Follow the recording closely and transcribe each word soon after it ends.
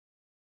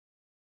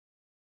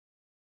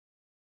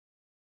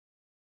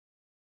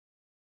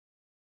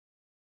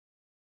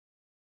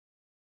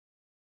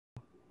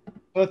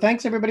Well,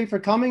 thanks everybody for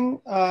coming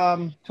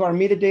to our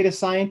Meet a Data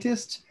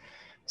Scientist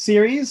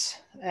series,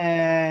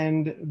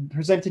 and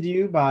presented to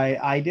you by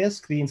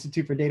IDSC, the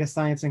Institute for Data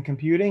Science and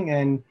Computing,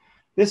 and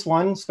this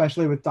one,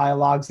 especially with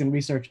dialogues in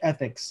research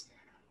ethics.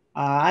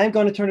 I'm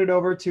going to turn it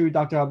over to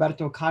Dr.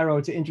 Alberto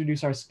Cairo to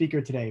introduce our speaker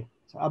today.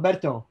 So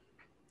Alberto.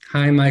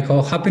 Hi,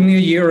 Michael. Happy New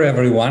Year,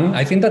 everyone.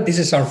 I think that this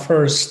is our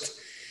first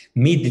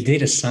Meet the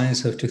Data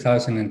Science of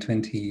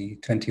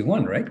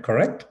 2021, right?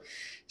 Correct?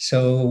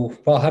 So,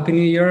 well, Happy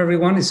New Year,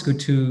 everyone. It's good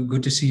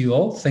to see you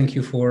all. Thank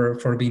you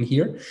for being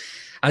here.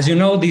 As you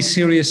know, this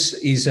series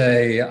is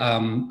an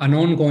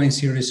ongoing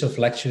series of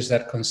lectures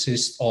that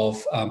consist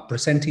of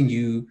presenting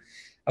you,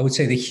 I would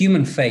say, the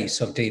human face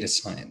of data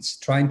science,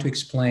 trying to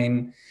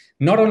explain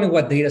not only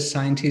what data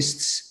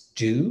scientists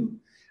do,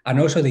 and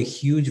also the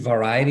huge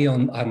variety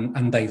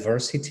and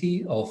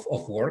diversity of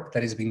work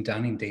that is being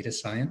done in data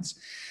science,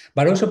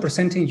 but also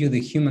presenting you the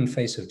human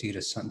face of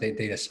data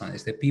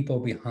science, the people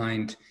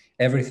behind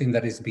everything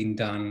that is being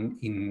done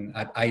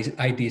at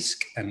IDSC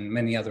and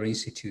many other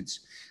institutes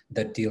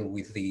that deal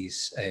with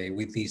these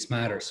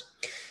matters.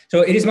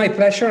 So it is my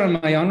pleasure and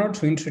my honor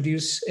to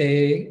introduce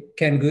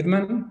Ken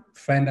Goodman,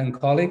 friend and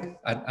colleague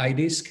at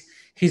IDSC.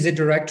 He's the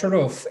director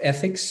of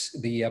ethics,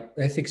 the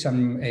Ethics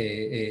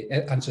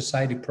and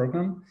Society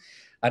program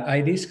at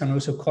IDSC, and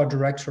also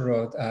co-director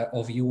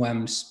of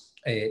UM's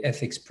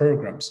ethics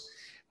programs.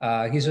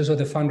 He's also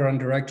the founder and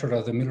director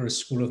of the Miller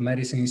School of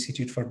Medicine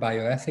Institute for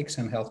Bioethics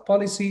and Health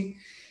Policy,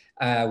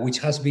 which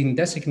has been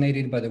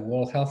designated by the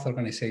World Health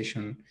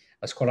Organization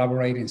as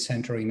collaborating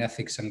center in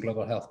ethics and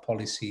global health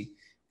policy,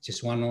 which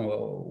is one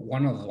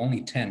of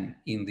only 10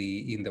 in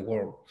the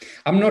world.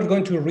 I'm not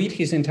going to read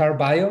his entire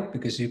bio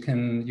because you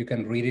can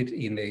read it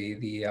in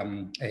the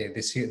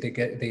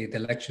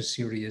lecture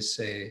series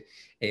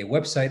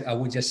website. I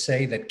would just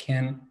say that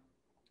Ken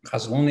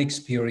has long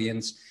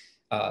experience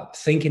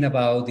thinking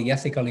about the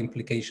ethical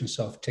implications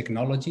of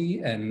technology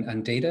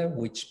and data,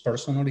 which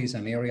personally is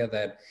an area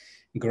that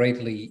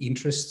greatly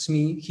interests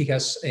me. He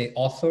has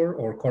authored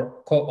or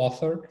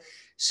co-authored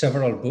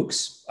several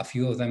books. A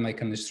few of them I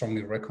can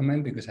strongly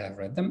recommend because I have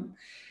read them.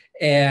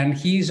 And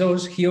he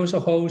also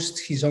hosts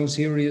his own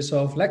series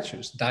of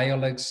lectures,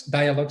 dialogues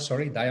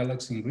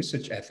in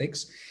research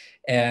ethics.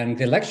 And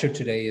the lecture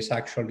today is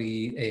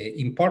actually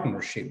in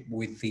partnership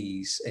with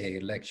these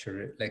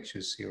lecture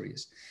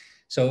series.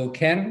 So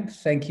Ken,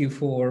 thank you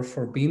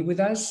for being with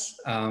us,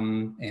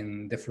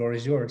 and the floor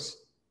is yours.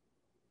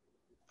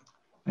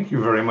 Thank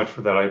you very much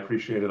for that. I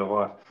appreciate it a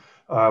lot.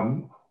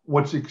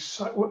 What's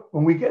exciting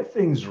when we get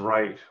things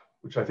right,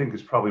 which I think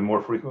is probably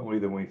more frequently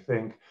than we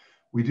think,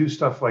 we do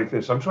stuff like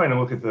this. I'm trying to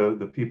look at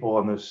the people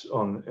on this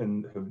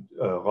and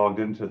have logged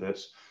into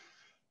this.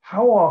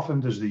 How often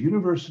does the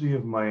University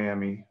of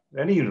Miami,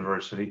 any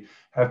university,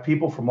 have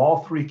people from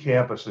all three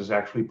campuses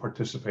actually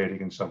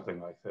participating in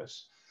something like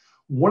this?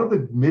 One of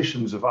the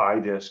missions of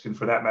IDSC, and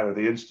for that matter,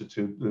 the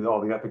Institute, and all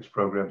the ethics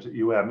programs at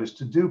is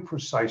to do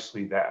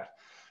precisely that.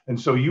 And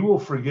so you will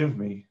forgive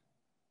me,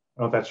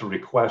 I don't know if that's a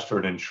request or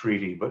an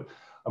entreaty, but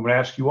I'm going to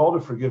ask you all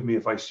to forgive me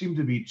if I seem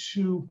to be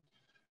too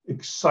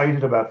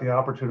excited about the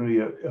opportunity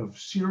of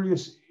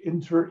serious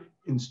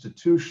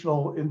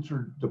interinstitutional,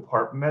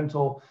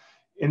 interdepartmental,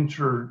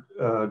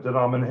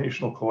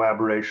 interdenominational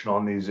collaboration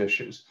on these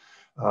issues.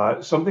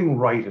 Something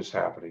right is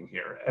happening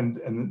here.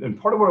 And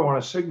part of what I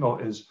want to signal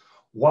is,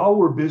 while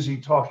we're busy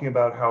talking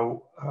about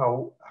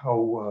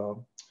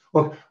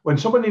look, when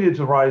someone needed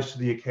to rise to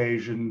the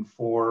occasion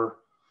for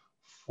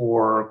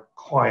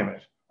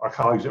climate, our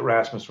colleagues at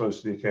Rasmus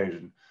rose to the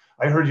occasion.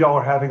 I heard y'all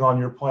are having on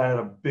your planet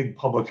a big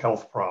public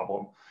health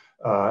problem,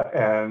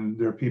 and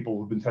there are people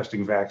who've been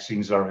testing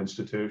vaccines at our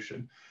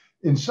institution.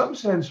 In some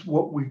sense,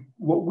 what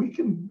we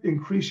can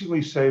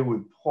increasingly say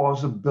with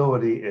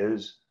plausibility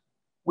is,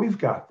 we've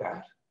got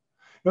that.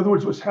 In other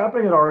words, what's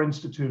happening at our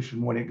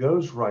institution when it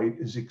goes right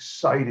is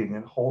exciting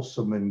and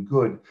wholesome and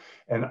good.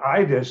 And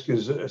IDSC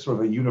is a sort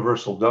of a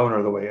universal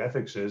donor, the way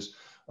ethics is,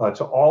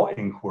 to all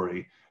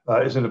inquiry,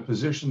 is in a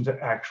position to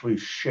actually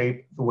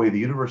shape the way the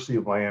University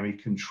of Miami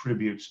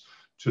contributes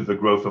to the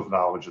growth of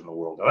knowledge in the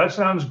world. Now, that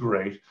sounds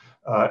great,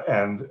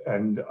 and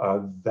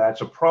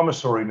that's a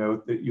promissory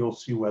note that you'll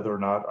see whether or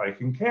not I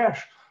can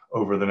cash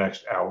over the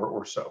next hour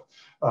or so.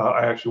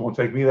 I actually won't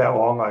take me that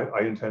long.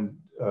 I intend,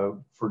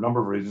 for a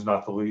number of reasons,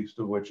 not the least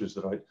of which is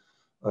that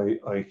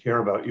I care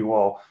about you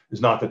all,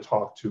 is not to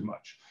talk too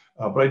much.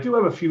 But I do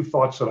have a few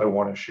thoughts that I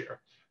want to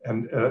share.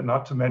 And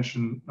not to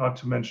mention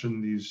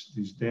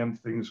these damn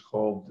things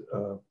called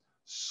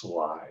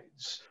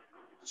slides.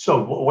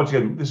 So once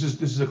again, this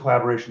is a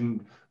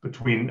collaboration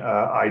between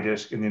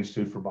IDSC and the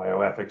Institute for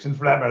Bioethics, and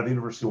for that matter, the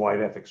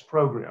university-wide ethics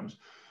programs.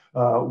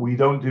 We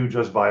don't do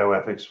just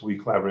bioethics. We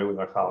collaborate with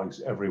our colleagues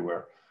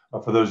everywhere.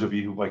 For those of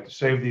you who like to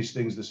save these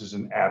things, this is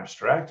an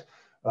abstract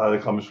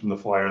that comes from the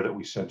flyer that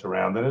we sent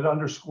around, and it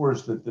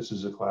underscores that this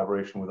is a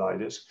collaboration with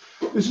IDSC.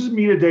 This is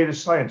Meet a Data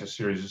Scientist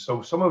series,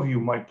 so some of you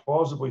might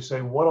plausibly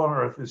say, what on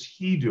earth is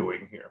he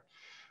doing here?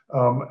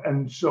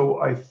 And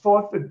so I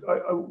thought that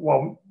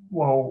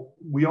while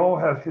we all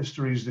have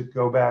histories that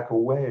go back a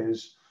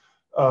ways,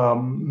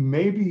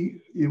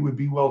 maybe it would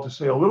be well to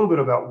say a little bit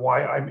about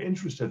why I'm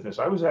interested in this.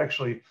 I was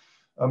actually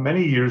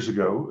many years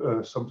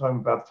ago, sometime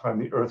about the time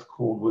the Earth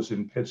cooled, was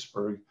in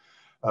Pittsburgh,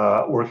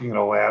 working in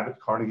a lab at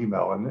Carnegie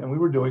Mellon, and we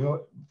were doing a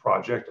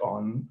project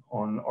on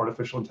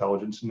artificial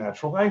intelligence and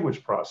natural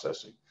language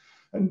processing.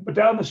 But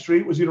down the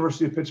street was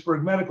University of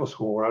Pittsburgh Medical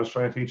School, where I was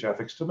trying to teach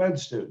ethics to med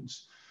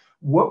students.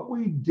 What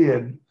we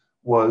did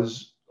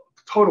was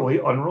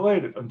totally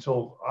unrelated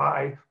until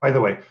by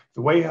the way,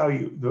 the way how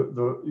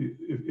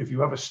if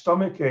you have a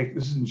stomach ache,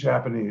 this is in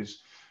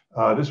Japanese,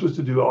 this was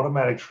to do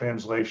automatic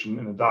translation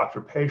in a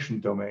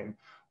doctor-patient domain,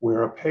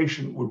 where a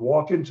patient would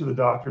walk into the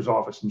doctor's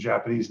office in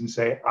Japanese and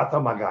say,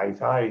 "Atama ga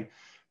itai,"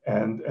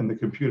 and the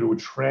computer would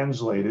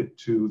translate it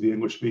to the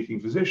English-speaking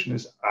physician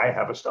as, "I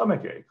have a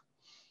stomach ache."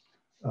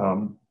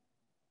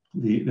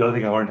 The other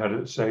thing I learned how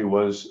to say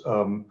was,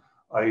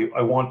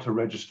 I want to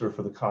register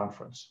for the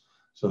conference.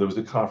 So there was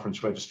the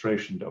conference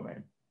registration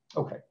domain.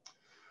 Okay.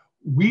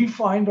 We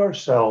find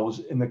ourselves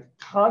in the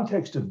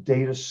context of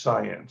data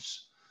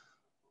science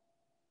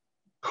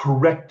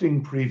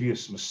correcting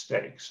previous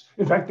mistakes.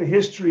 In fact, the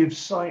history of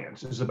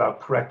science is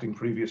about correcting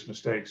previous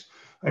mistakes.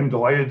 I'm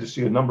delighted to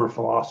see a number of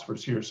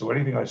philosophers here, so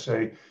anything I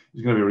say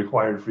is going to be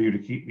required for you to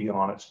keep me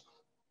honest.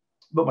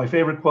 But my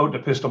favorite quote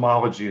in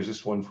epistemology is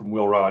this one from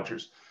Will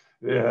Rogers.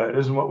 It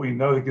isn't what we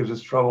know that gives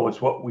us trouble,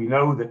 it's what we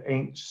know that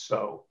ain't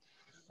so.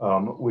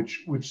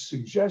 Which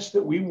suggests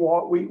that we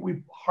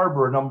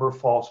harbor a number of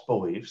false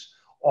beliefs,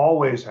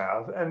 always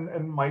have,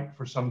 and might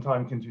for some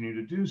time continue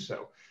to do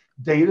so.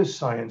 Data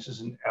science is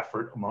an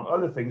effort, among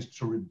other things,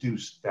 to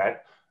reduce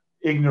that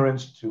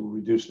ignorance, to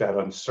reduce that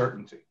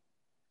uncertainty.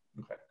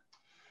 Okay.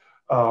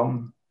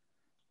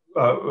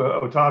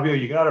 Ottavio,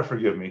 you got to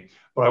forgive me,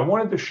 but I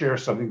wanted to share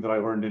something that I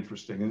learned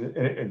interesting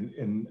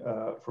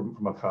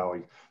from a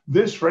colleague.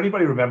 This, for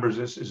anybody who remembers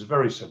this, is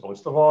very simple.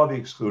 It's the law of the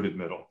excluded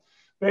middle.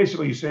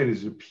 Basically, you say it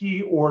is a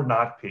P or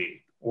not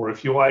P, or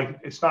if you like,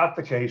 it's not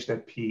the case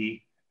that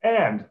P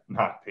and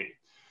not P.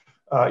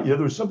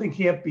 There's something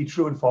can't be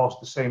true and false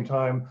at the same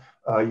time.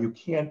 It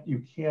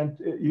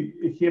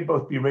can't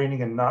both be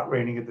raining and not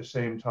raining at the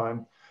same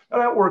time. Now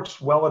that works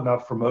well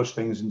enough for most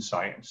things in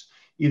science.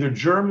 Either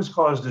germs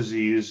cause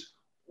disease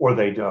or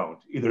they don't.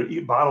 Either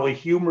bodily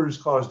humors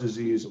cause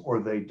disease or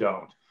they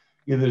don't.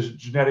 Either there's a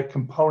genetic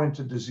component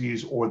to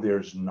disease or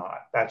there's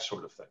not. That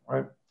sort of thing,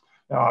 right?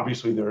 Now,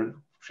 obviously, there are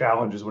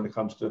challenges when it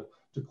comes to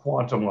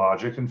quantum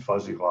logic and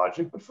fuzzy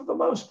logic, but for the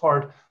most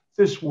part,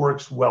 this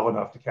works well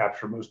enough to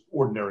capture most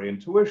ordinary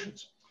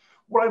intuitions.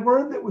 What I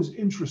learned that was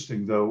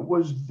interesting, though,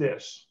 was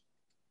this.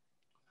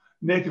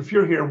 Nick, if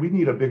you're here, we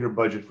need a bigger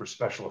budget for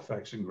special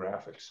effects and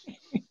graphics.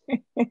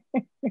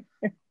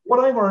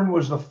 What I learned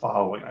was the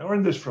following. I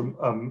learned this from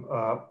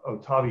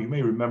Ottavio, you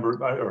may remember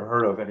or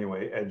heard of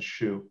anyway, Ed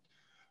Shu.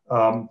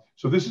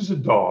 So this is a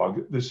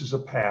dog, this is a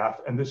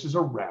path, and this is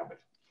a rabbit.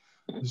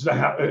 This is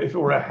if it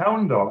were a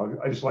hound dog,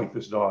 I just like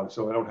this dog,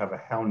 so I don't have a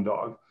hound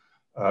dog.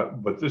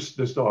 But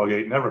this dog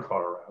ain't never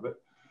caught a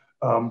rabbit.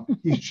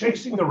 He's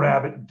chasing the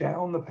rabbit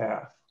down the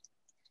path.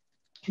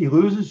 He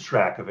loses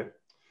track of it,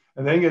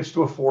 and then gets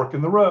to a fork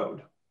in the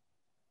road.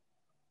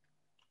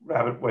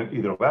 Rabbit went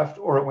either left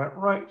or it went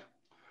right.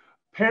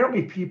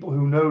 Apparently, people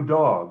who know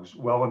dogs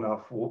well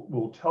enough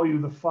will tell you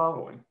the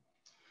following.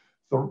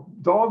 The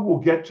dog will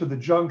get to the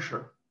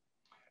juncture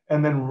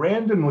and then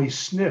randomly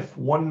sniff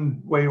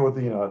one way or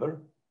the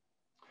other.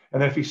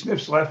 And then if he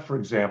sniffs left, for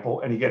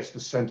example, and he gets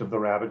the scent of the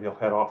rabbit, he'll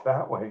head off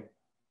that way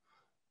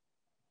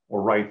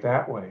or right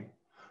that way.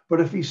 But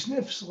if he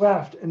sniffs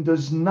left and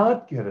does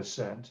not get a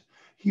scent,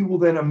 he will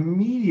then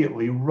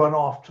immediately run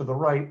off to the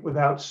right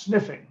without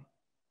sniffing.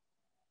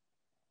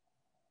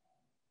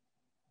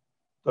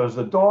 Does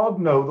the dog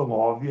know the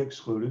law of the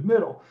excluded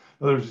middle?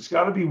 In other words, it's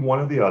got to be one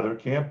or the other,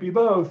 can't be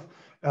both.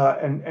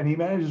 And he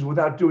manages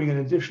without doing an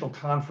additional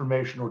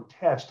confirmation or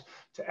test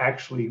to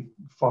actually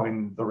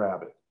find the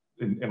rabbit,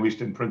 at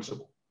least in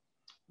principle.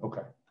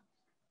 Okay.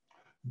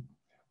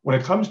 When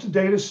it comes to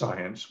data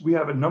science, we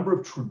have a number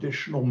of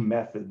traditional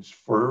methods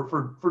for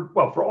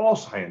all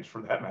science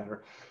for that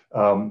matter.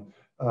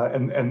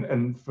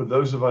 And for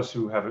those of us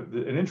who have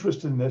an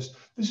interest in this,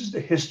 this is the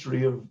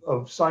history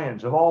of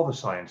science, of all the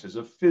sciences,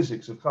 of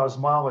physics, of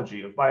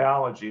cosmology, of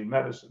biology, and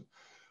medicine.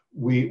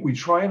 We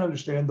try and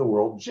understand the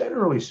world,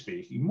 generally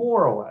speaking,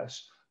 more or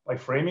less, by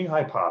framing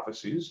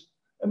hypotheses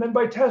and then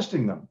by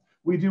testing them.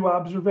 We do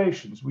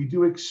observations, we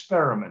do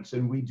experiments,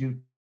 and we do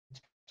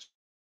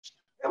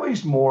at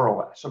least more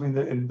or less. I mean,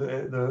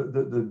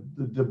 the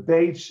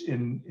debates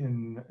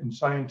in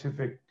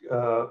scientific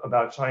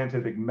about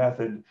scientific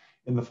method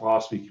in the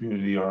philosophy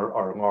community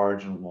are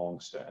large and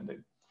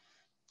long-standing.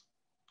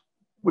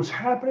 What's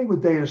happening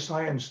with data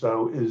science,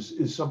 though,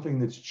 is something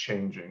that's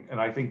changing. And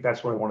I think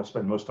that's what I want to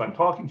spend most time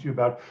talking to you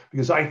about,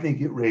 because I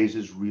think it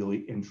raises really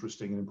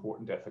interesting and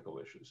important ethical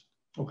issues.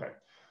 Okay,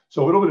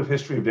 so a little bit of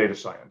history of data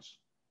science.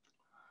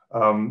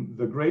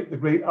 The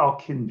great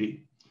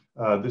Al-Kindi,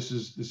 this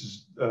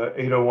is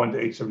 801 to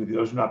 870.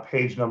 Those are not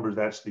page numbers,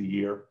 that's the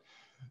year.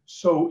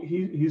 So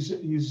he's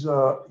in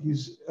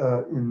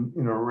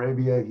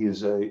Arabia.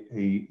 He's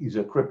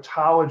a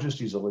cryptologist.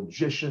 He's a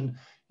logician.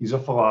 He's a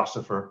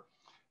philosopher,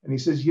 and he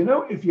says, you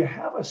know, if you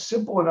have a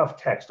simple enough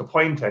text, a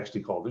plain text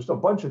he called, just a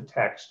bunch of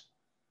text,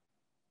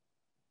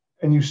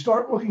 and you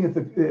start looking at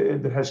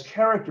that has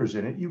characters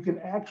in it, you can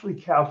actually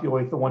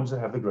calculate the ones that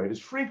have the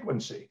greatest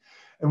frequency.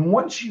 And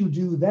once you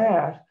do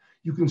that,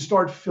 you can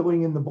start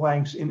filling in the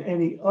blanks in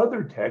any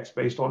other text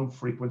based on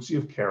frequency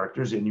of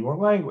characters in your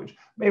language.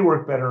 May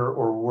work better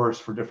or worse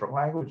for different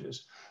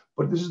languages,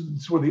 but this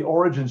is where the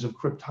origins of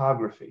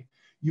cryptography.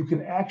 You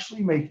can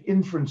actually make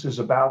inferences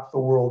about the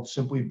world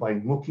simply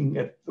by looking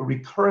at the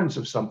recurrence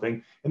of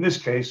something, in this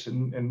case,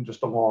 in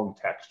just a long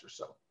text or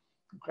so,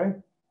 okay?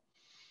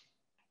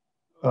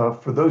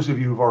 For those of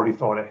you who've already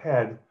thought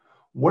ahead,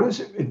 what is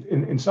it,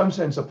 in some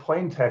sense, a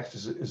plain text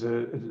is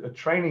a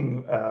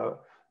training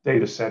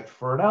data set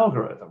for an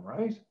algorithm,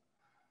 right?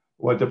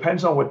 Well, it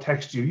depends on what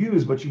text you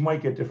use, but you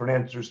might get different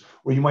answers,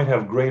 or you might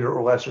have greater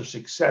or lesser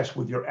success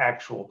with your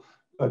actual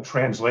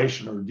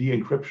translation or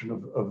de-encryption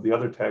of the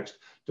other text,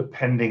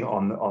 depending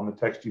on the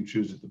text you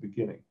choose at the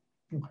beginning.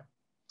 Okay.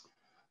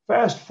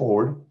 Fast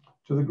forward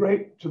to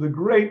the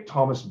great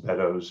Thomas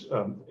Beddoes,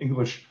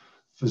 English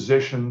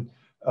physician,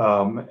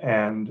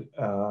 and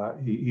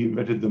he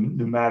invented the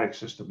pneumatic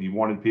system. He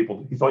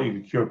thought you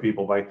could cure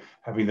people by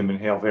having them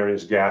inhale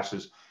various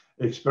gases.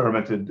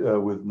 Experimented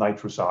with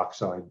nitrous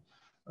oxide,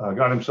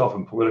 got himself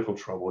in political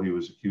trouble. He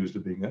was accused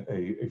of being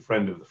a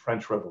friend of the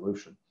French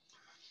Revolution.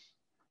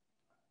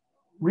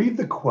 Read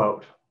the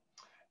quote.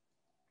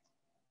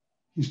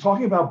 He's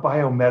talking about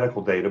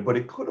biomedical data, but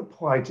it could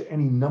apply to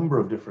any number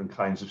of different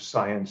kinds of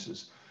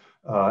sciences.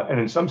 And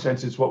in some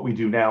sense, it's what we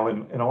do now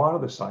in a lot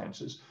of the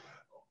sciences.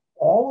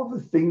 All of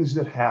the things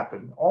that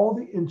happen, all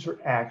the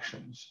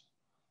interactions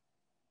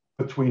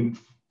between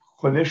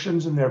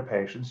clinicians and their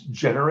patients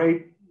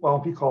generate, well,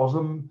 he calls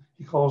them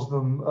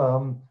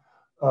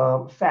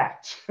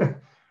facts.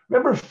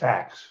 Remember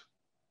facts?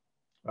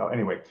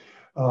 Anyway,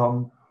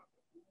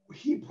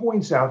 he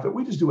points out that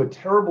we just do a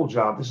terrible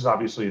job. This is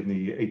obviously in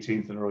the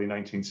 18th and early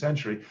 19th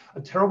century, a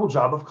terrible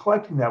job of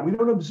collecting that. We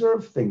don't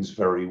observe things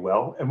very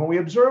well. And when we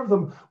observe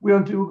them, we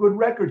don't do a good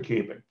record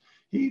keeping.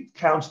 He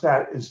counts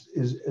that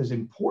as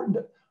important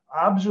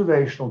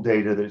observational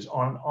data that is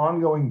on an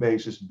ongoing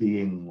basis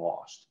being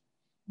lost.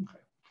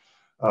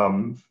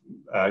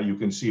 You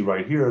can see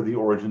right here the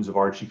origins of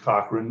Archie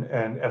Cochrane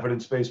and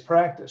evidence-based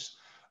practice.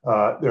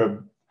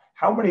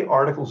 How many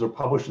articles are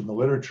published in the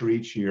literature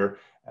each year,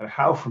 and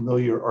how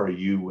familiar are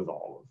you with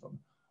all of them,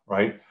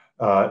 right?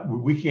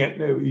 We can't,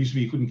 it used to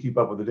be you couldn't keep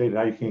up with the data,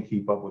 now you can't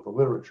keep up with the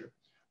literature.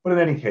 But in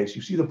any case,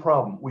 you see the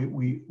problem.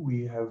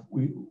 We have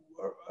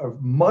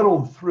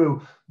muddled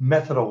through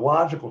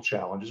methodological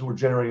challenges. We're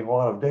generating a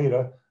lot of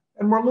data,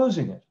 and we're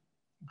losing it.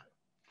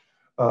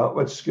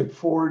 Let's skip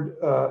forward,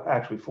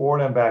 actually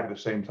forward and back at the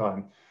same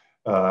time,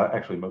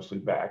 actually mostly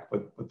back,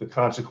 but the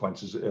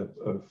consequences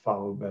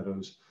follow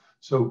Beddoes.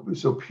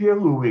 So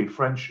Pierre-Louis,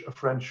 a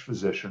French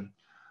physician,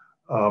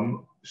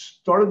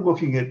 started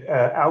looking at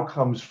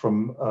outcomes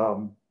from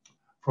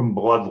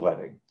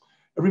bloodletting.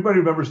 Everybody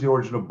remembers the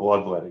origin of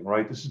bloodletting,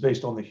 right? This is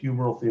based on the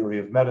humoral theory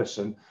of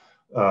medicine.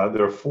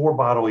 There are 4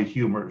 bodily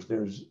humors.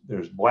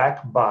 There's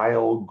black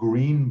bile,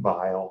 green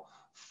bile,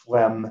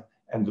 phlegm,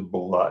 and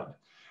blood.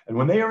 And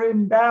when they are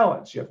in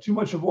balance, you have too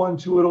much of one,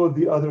 too little of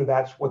the other,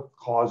 that's what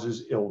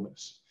causes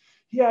illness.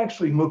 He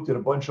actually looked at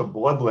a bunch of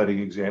bloodletting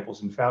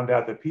examples and found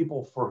out that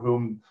people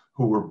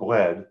who were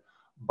bled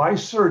by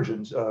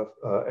surgeons,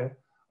 I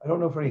don't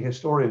know if any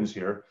historians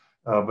here,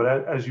 but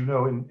as you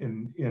know,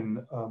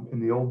 in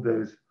the old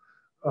days,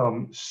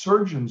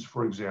 surgeons,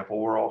 for example,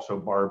 were also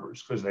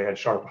barbers because they had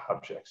sharp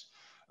objects.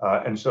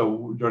 And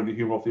so during the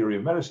humoral theory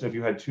of medicine, if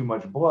you had too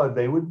much blood,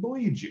 they would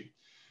bleed you.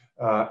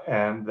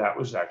 And that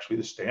was actually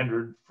the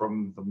standard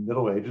from the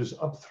Middle Ages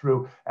up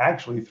through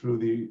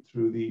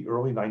the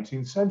early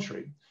 19th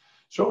century.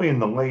 Certainly in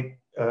the late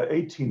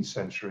 18th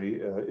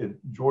century,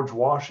 George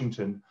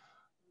Washington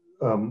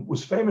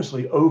was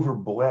famously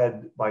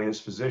overbled by his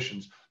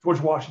physicians.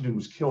 George Washington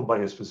was killed by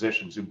his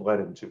physicians who bled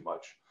him too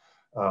much.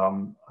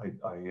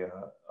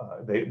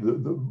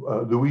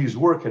 Louis'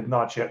 work had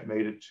not yet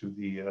made it to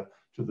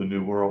the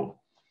New World.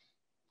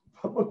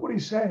 But look what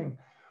he's saying.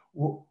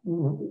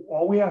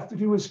 All we have to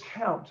do is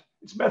count.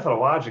 It's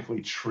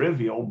methodologically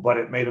trivial, but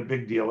it made a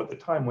big deal at the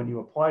time when you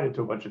applied it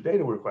to a bunch of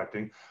data we're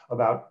collecting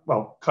about,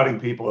 well,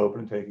 cutting people open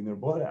and taking their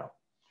blood out.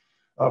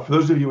 For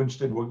those of you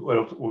interested, we're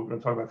going to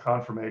talk about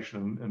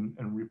confirmation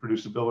and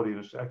reproducibility in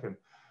a second.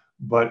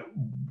 But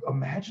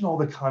imagine all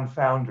the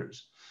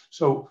confounders.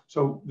 So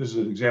this is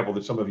an example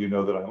that some of you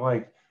know that I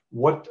like.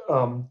 What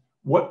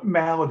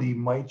malady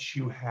might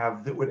you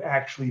have that would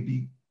actually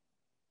be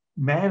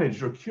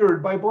managed or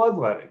cured by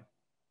bloodletting?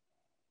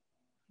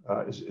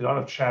 I don't know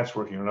if chat's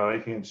working or not. I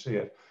can't see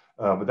it,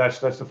 but that's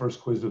the first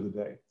quiz of the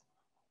day.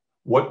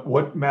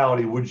 What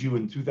malady would you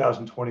in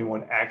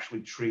 2021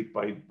 actually treat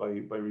by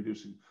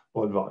reducing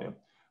blood volume?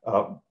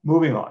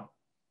 Moving on,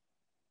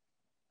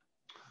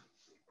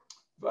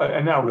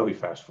 and now really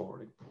fast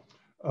forwarding.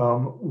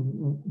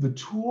 The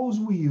tools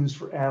we use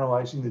for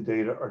analyzing the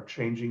data are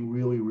changing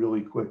really,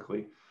 really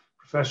quickly.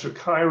 Professor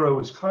Cairo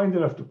was kind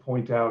enough to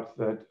point out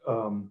that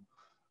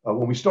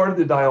when we started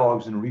the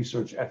Dialogues in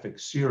Research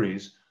Ethics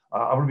series,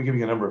 I'm going to be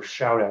giving a number of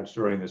shout outs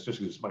during this just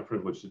because it's my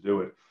privilege to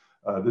do it.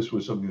 This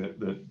was something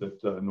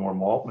that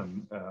Norm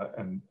Altman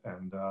and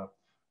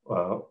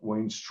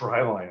Wayne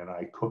Stryline and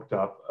I cooked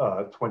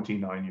up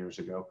 29 years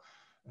ago,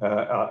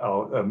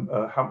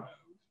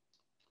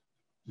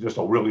 just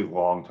a really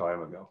long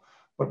time ago.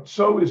 But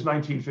so is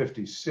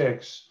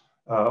 1956,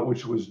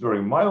 which was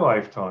during my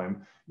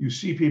lifetime. You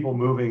see people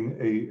moving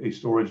a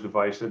storage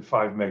device at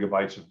 5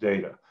 megabytes of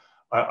data.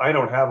 I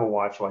don't have a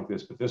watch like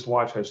this, but this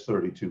watch has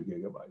 32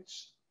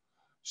 gigabytes.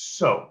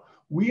 So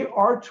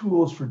our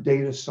tools for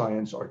data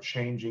science are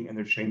changing, and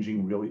they're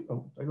changing really.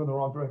 Oh, did I go in the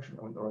wrong direction?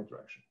 I went in the right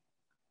direction.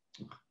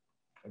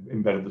 I've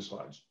embedded the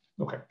slides.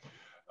 Okay.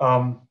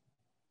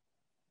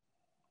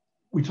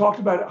 We talked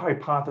about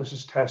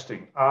hypothesis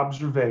testing,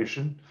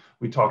 observation.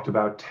 We talked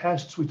about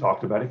tests. We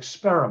talked about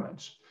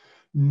experiments.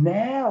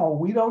 Now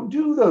we don't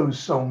do those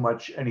so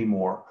much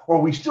anymore,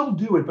 or we still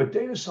do it, but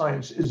data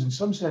science is in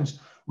some sense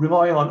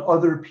relying on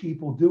other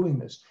people doing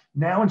this.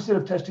 Now, instead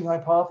of testing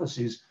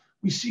hypotheses,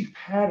 we seek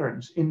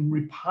patterns in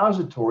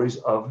repositories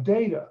of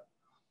data,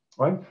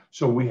 right?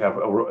 So we have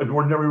an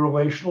ordinary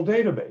relational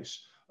database.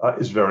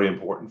 Is very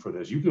important for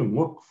this. You can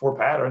look for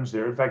patterns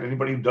there. In fact,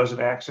 anybody who does an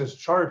access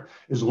chart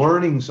is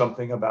learning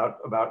something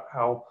about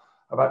how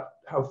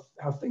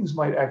things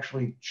might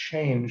actually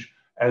change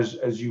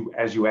as you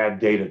add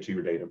data to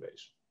your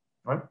database.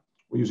 Right?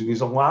 We're using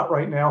these a lot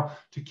right now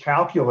to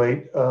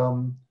calculate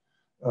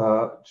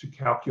how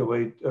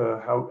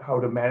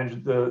to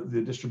manage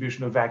the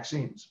distribution of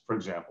vaccines, for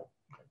example.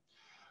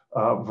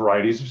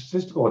 Varieties of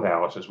statistical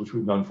analysis, which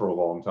we've done for a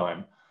long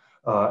time.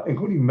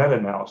 Including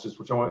meta-analysis,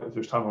 which if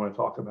there's time I want to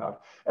talk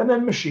about, and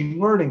then machine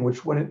learning,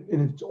 which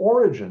in its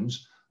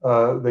origins,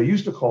 they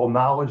used to call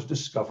knowledge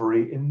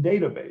discovery in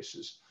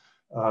databases.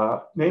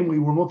 Namely,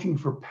 we're looking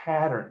for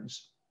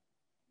patterns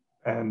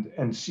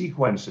and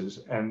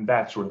sequences and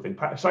that sort of thing.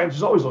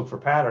 Scientists always look for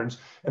patterns,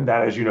 and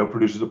that, as you know,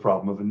 produces a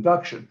problem of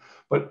induction.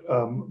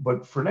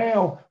 But for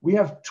now, we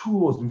have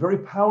tools, and very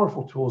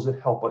powerful tools,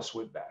 that help us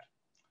with that.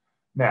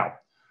 Now,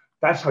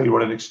 that's how you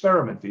run an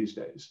experiment these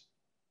days.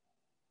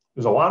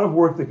 There's a lot of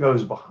work that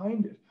goes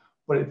behind it,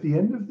 but at the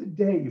end of the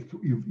day,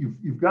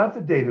 you've got the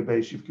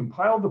database, you've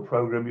compiled the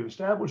program, you've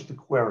established the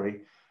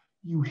query,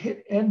 you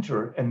hit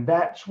enter, and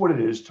that's what it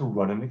is to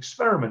run an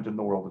experiment in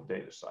the world of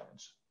data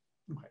science.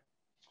 Okay.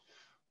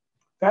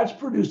 That's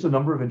produced a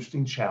number of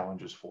interesting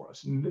challenges for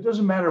us. And it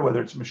doesn't matter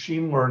whether it's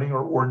machine learning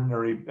or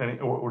ordinary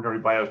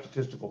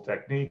biostatistical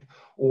technique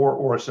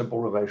or a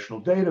simple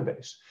relational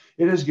database.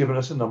 It has given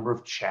us a number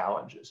of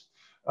challenges.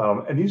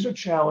 And these are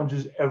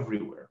challenges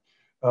everywhere.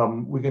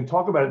 We can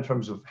talk about it in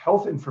terms of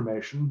health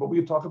information, but we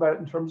can talk about it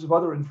in terms of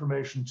other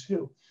information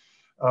too.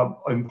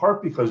 In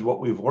part because what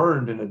we've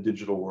learned in a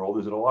digital world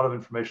is that a lot of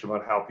information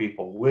about how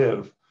people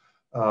live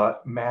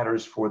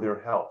matters for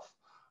their health.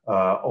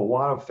 A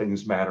lot of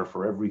things matter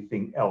for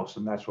everything else,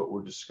 and that's what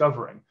we're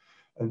discovering.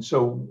 And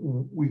so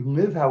we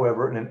live,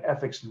 however, in an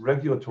ethics and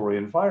regulatory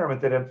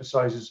environment that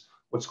emphasizes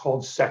what's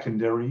called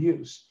secondary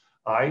use.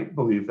 I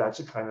believe that's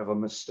a kind of a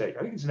mistake.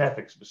 I think it's an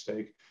ethics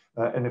mistake.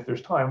 And if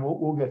there's time,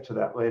 we'll get to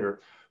that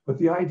later. But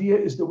the idea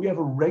is that we have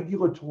a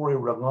regulatory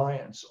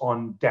reliance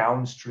on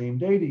downstream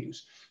data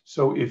use.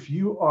 So if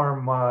you are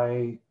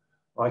well,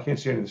 I can't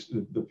see any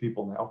of the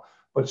people now,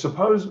 but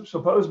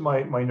suppose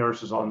my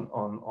nurse is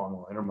online,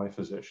 or my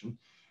physician,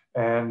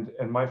 and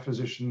my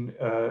physician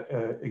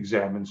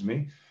examines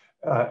me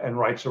and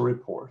writes a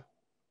report.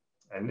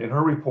 And in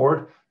her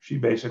report, she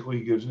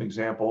basically gives an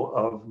example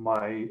of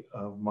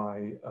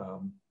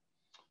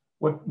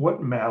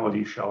what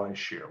malady shall I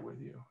share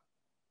with you?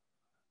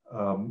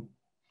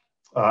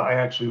 I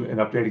actually, in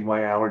updating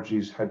my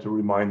allergies, had to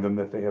remind them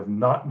that they have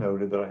not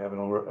noted that I have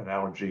an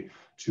allergy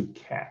to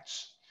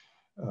cats.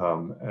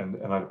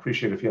 And I'd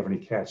appreciate if you have any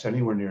cats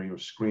anywhere near your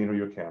screen or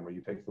your camera,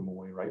 you take them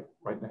away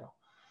right now.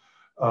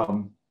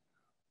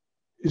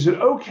 Is it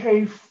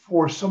okay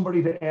for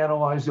somebody to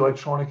analyze the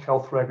electronic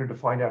health record to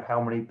find out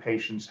how many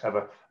patients have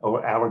an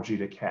allergy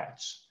to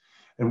cats?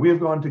 And we have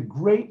gone to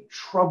great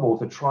trouble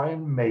to try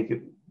and make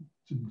it,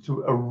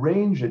 to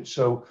arrange it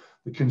so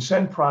the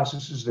consent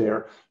process is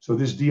there, so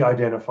this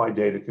de-identified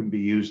data can be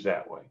used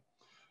that way.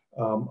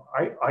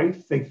 I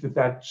think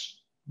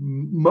that's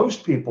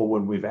most people,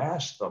 when we've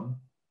asked them,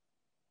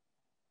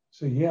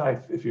 say,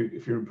 yeah, if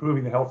you're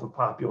improving the health of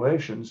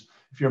populations,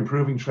 if you're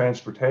improving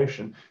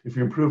transportation, if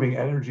you're improving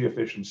energy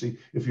efficiency,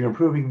 if you're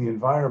improving the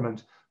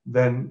environment,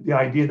 then the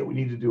idea that we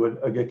need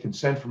to get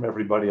consent from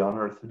everybody on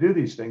Earth to do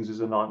these things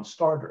is a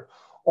non-starter.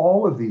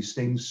 All of these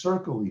things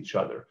circle each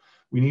other.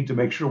 We need to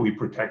make sure we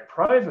protect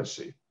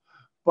privacy,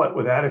 but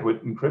with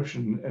adequate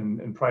encryption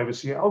and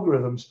privacy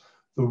algorithms,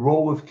 the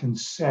role of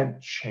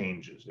consent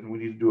changes, and we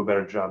need to do a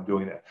better job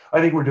doing that. I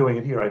think we're doing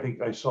it here. I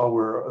think I saw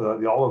where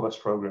the All of Us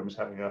program is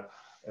having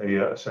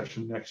a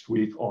session next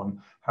week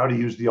on how to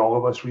use the All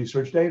of Us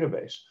Research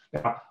Database.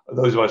 Now,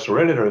 those of us who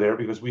are in it are there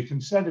because we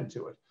consented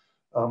to it.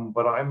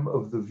 But I'm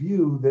of the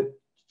view that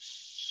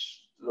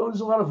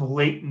there's a lot of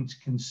latent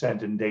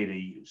consent in data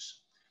use.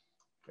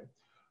 Okay.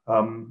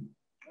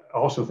 I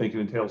also think it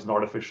entails an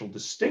artificial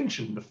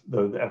distinction,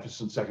 the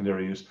emphasis on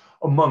secondary use,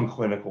 among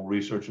clinical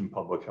research and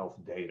public health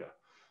data.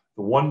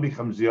 The one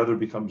becomes the other,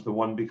 becomes the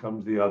one,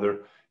 becomes the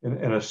other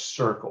in a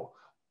circle.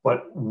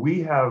 But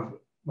we have,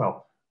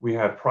 well, we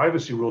have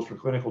privacy rules for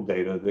clinical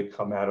data that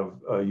come out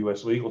of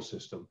US legal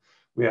system.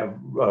 We have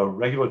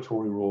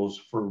regulatory rules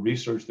for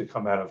research that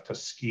come out of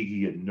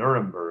Tuskegee and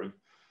Nuremberg.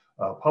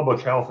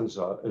 Public health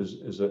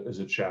is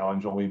a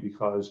challenge only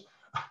because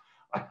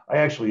I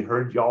actually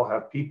heard y'all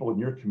have people in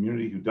your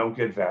community who don't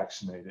get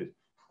vaccinated.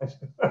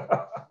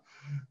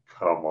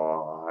 Come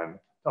on,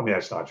 tell me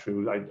that's not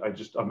true.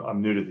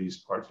 I'm new to these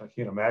parts. I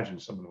can't imagine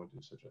someone would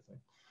do such a thing.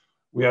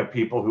 We have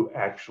people who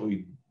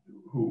actually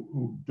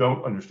who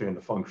don't understand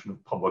the function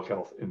of public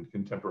health in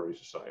contemporary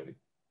society.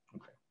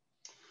 Okay,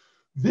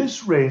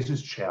 this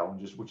raises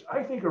challenges, which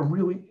I think are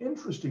really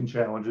interesting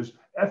challenges,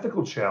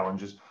 ethical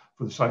challenges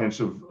for the science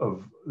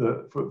for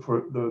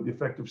the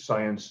effective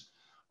science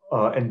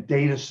and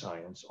data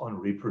science on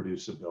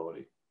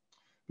reproducibility.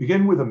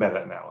 Begin with a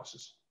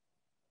meta-analysis.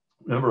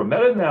 Remember, a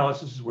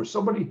meta-analysis is where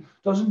somebody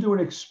doesn't do an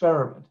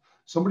experiment.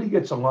 Somebody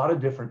gets a lot of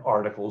different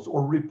articles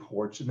or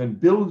reports and then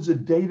builds a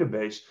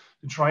database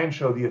to try and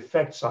show the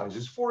effect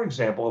sizes, for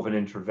example, of an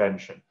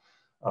intervention.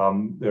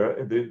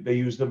 They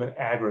use them in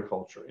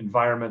agriculture,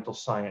 environmental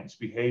science,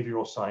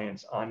 behavioral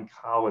science,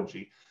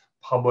 oncology,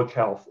 public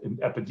health, and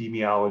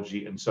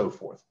epidemiology, and so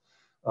forth.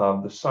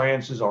 The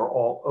sciences are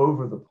all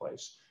over the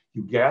place.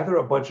 You gather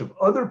a bunch of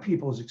other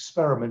people's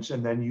experiments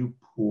and then you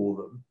pool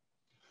them.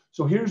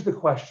 So here's the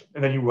question,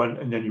 and then you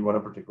run a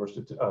particular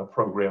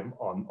program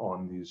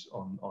on these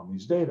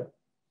data.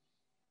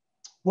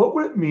 What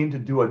would it mean to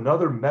do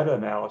another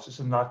meta-analysis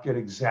and not get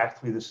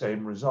exactly the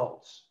same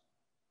results?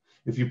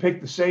 If you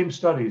pick the same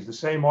studies, the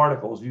same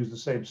articles, use the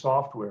same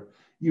software,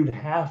 you'd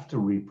have to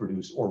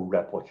reproduce or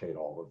replicate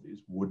all of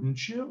these,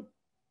 wouldn't you?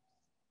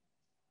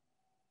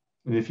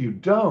 And if you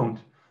don't,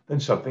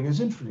 then something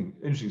is interesting.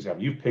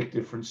 You picked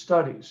different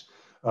studies,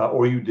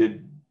 or you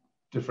did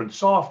different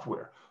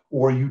software,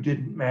 or you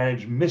didn't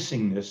manage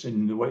missingness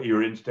in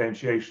your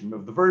instantiation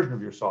of the version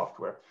of your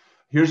software.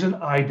 Here's an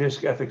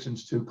IDSC Ethics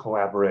Institute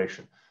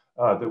collaboration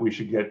that we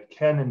should get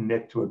Ken and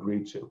Nick to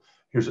agree to.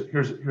 Here's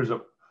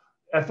a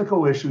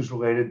ethical issues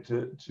related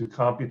to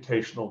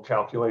computational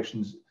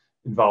calculations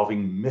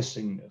involving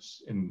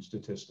missingness in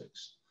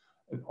statistics.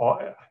 And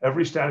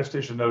every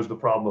statistician knows the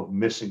problem of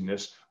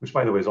missingness, which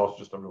by the way is also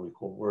just a really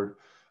cool word,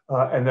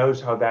 and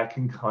knows how that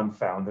can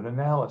confound an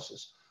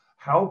analysis.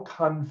 How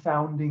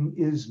confounding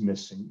is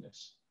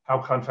missingness? How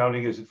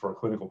confounding is it for our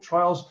clinical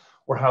trials?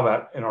 Or how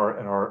about in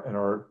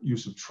our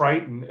use of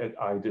Triton at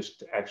IDSC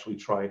to actually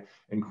try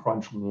and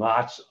crunch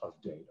lots of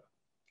data?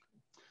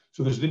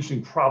 So there's an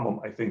interesting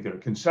problem, I think, there, a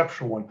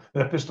conceptual one,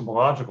 an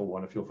epistemological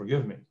one, if you'll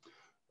forgive me.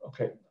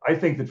 Okay, I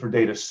think that for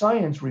data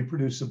science,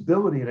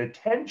 reproducibility and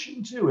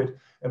attention to it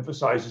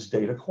emphasizes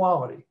data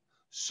quality,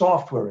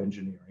 software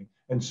engineering,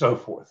 and so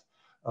forth.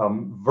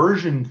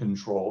 Version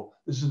control,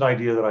 this is an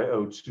idea that I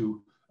owe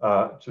to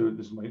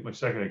this is my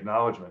second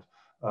acknowledgement.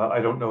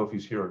 I don't know if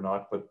he's here or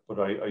not, but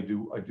I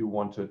do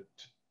want to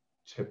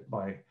tip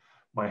my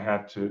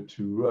hat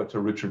to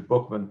Richard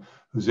Bookman,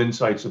 whose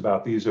insights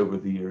about these over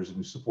the years and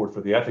whose support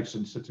for the Ethics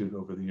Institute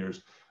over the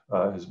years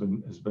has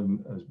been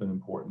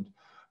important.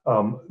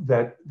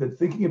 That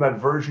thinking about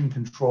version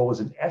control as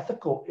an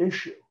ethical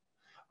issue,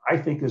 I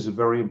think, is a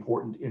very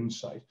important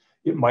insight.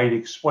 It might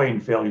explain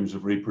failures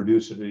of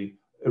reproducibility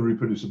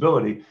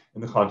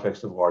in the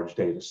context of large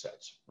data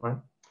sets, right?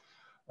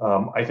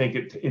 I think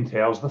it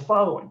entails the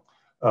following.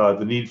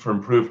 The need for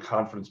improved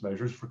confidence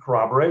measures for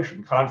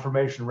corroboration,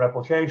 confirmation,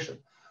 replication.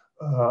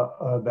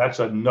 That's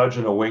a nudge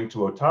and a wink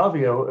to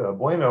Otavio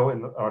Bueno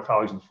and our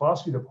colleagues in the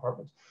philosophy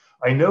department.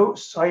 I know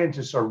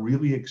scientists are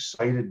really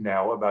excited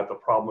now about the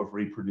problem of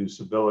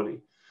reproducibility,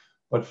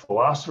 but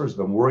philosophers have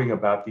been worrying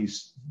about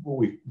these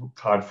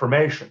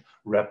confirmation,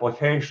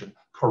 replication,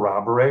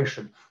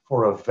 corroboration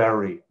for a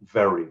very,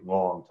 very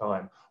long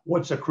time.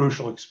 What's a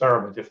crucial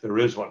experiment, if there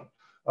is one,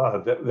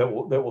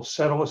 that will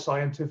settle a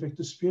scientific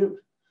dispute?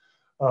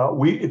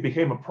 It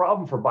became a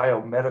problem for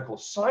biomedical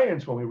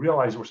science when we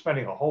realized we're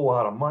spending a whole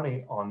lot of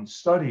money on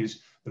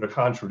studies that are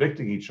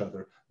contradicting each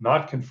other,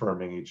 not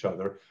confirming each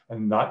other,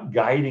 and not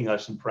guiding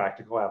us in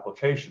practical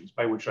applications,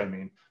 by which I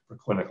mean for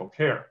clinical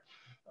care.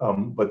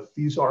 But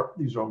these are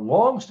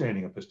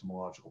long-standing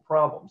epistemological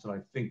problems, and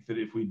I think that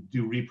if we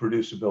do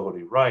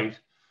reproducibility right,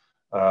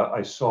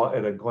 I saw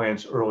at a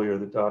glance earlier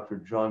that Dr.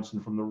 Johnson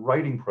from the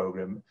writing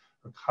program,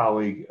 her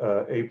colleague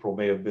April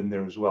may have been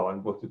there as well.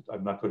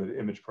 I'm not good at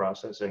image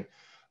processing.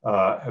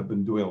 Have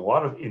been doing a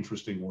lot of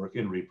interesting work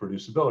in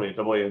reproducibility.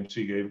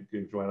 AAMC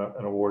gave Joanna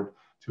an award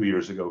 2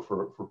 years ago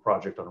for a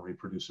project on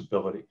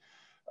reproducibility.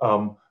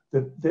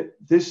 That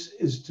this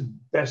is to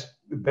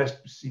best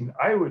seen,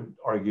 I would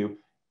argue,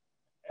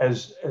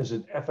 as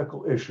an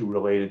ethical issue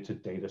related to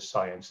data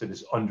science that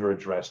is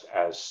under-addressed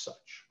as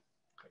such.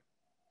 Okay.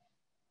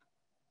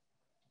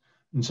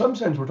 In some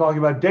sense, we're talking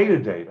about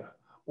data,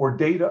 or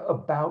data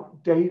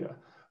about data,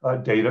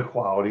 data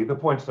quality, the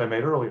points that I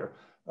made earlier.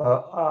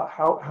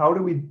 How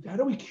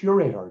do we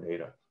curate our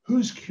data?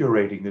 Who's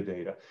curating the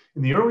data?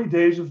 In the early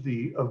days of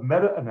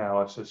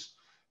meta-analysis,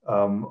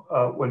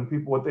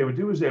 what they would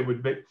do is they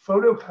would make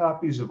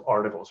photocopies of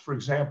articles. For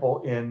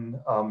example, in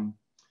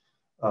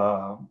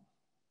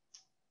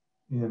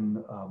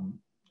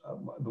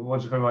the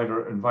ones that come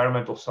under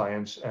environmental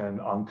science and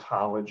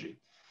oncology.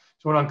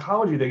 So in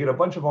oncology, they get a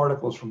bunch of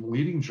articles from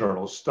leading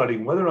journals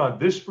studying whether or not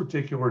this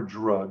particular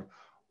drug,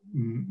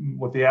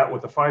 what the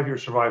 5-year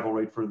survival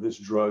rate for this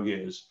drug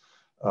is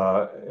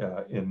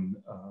in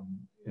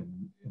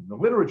the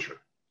literature.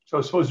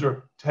 So suppose there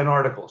are 10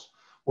 articles.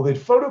 Well, they'd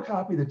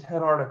photocopy the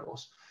 10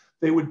 articles.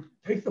 They would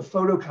take the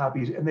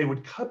photocopies and they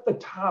would cut the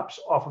tops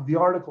off of the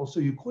article so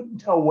you couldn't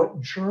tell what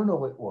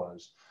journal it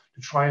was, to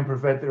try and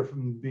prevent there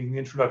from being the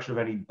introduction of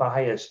any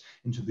bias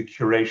into the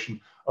curation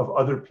of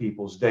other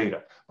people's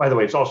data. By the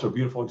way, it's also a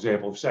beautiful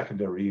example of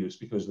secondary use,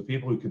 because the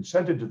people who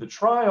consented to the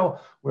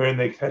trial wherein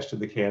they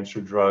tested the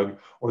cancer drug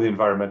or the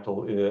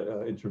environmental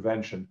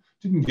intervention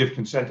didn't give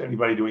consent to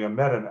anybody doing a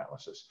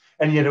meta-analysis.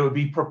 And yet it would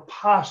be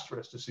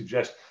preposterous to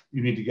suggest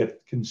you need to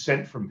get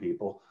consent from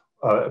people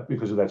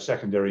because of that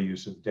secondary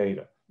use of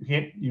data.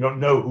 You don't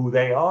know who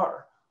they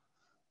are.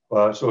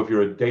 So if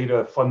you're a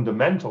data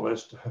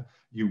fundamentalist,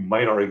 you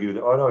might argue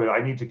that, oh no,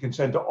 I need to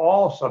consent to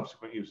all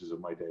subsequent uses of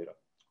my data.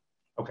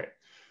 Okay,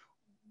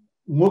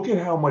 look at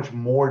how much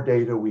more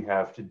data we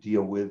have to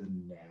deal with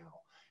now.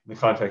 In the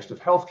context of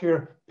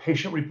healthcare,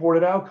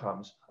 patient-reported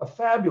outcomes, a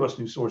fabulous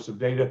new source of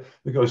data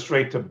that goes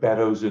straight to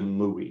Beddoes and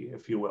Louis,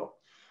 if you will.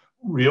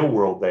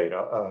 Real-world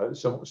data,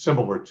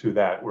 similar to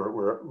that,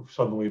 where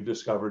suddenly we've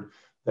discovered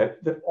that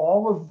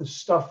all of the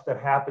stuff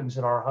that happens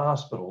in our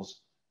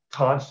hospitals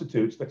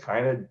constitutes the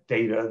kind of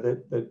data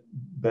that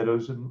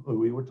Beddoes and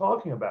Louis were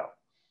talking about.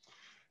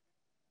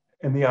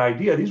 And the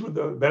idea, these were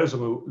the Beddoes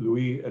and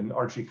Louis and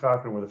Archie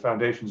Cochran were the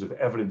foundations of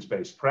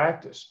evidence-based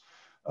practice.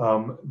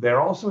 They're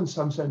also in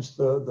some sense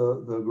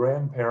the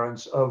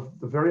grandparents of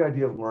the very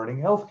idea of learning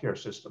healthcare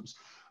systems.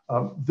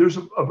 There's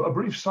a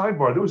brief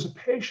sidebar. There was a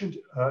patient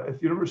at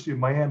the University of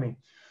Miami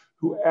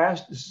who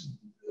asked,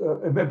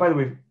 and by the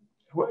way,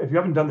 if you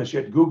haven't done this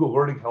yet, Google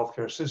Learning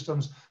Healthcare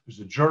Systems. There's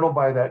a journal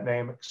by that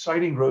name,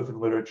 exciting growth in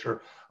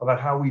literature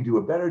about how we do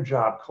a better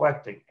job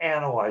collecting,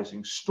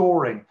 analyzing,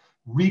 storing,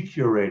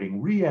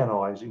 recurating,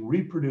 reanalyzing,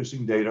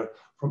 reproducing data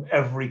from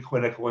every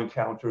clinical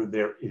encounter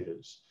there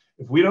is.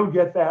 If we don't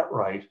get that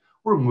right,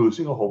 we're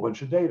losing a whole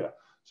bunch of data.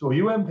 So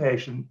a UM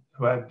patient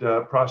who had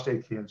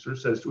prostate cancer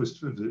says to his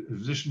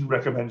physician,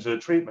 recommends a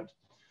treatment.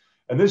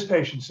 And this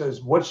patient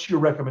says, what's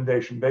your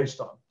recommendation based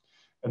on?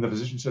 And the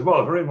physician said, well,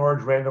 a very large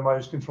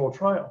randomized controlled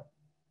trial.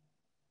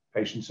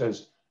 Patient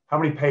says, how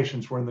many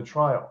patients were in the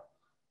trial?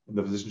 And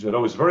the physician said, oh,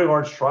 it was a very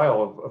large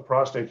trial of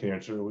prostate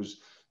cancer. It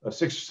was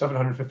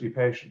 750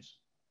 patients.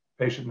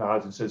 Patient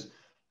nods and says,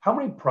 how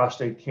many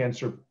prostate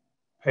cancer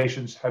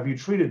patients have you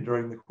treated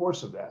during the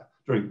course of that,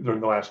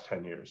 during the last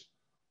 10 years?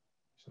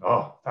 He said,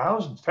 oh,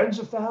 thousands, tens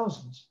of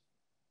thousands.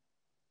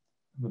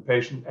 And the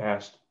patient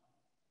asked,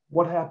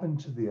 what happened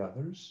to the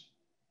others?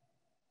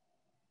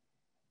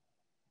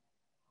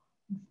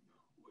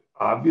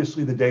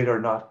 Obviously, the data are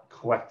not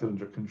collected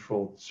under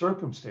controlled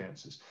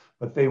circumstances,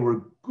 but they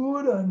were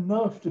good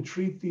enough to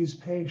treat these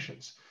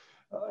patients,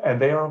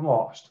 and they are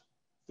lost.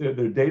 They're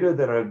data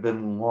that have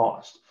been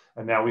lost,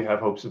 and now we have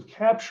hopes of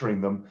capturing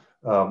them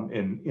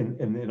in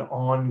an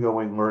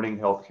ongoing learning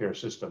healthcare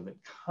system that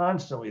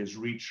constantly is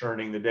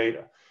rechurning the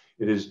data.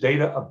 It is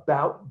data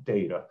about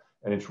data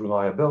and its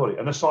reliability,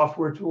 and the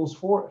software tools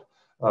for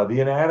it. The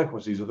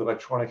inadequacies of the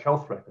electronic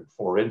health record,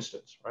 for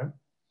instance, right?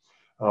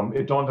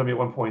 It dawned on me at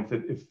one point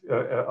that if, I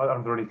don't know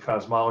if there are any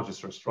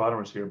cosmologists or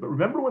astronomers here, but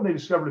remember when they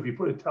discovered if you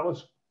put a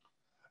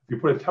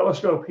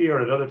telescope here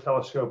and another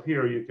telescope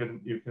here, you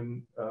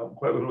can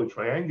quite literally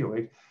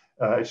triangulate.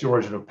 It's the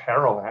origin of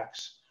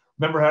parallax.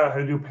 Remember how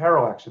to do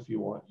parallax if you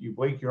want. You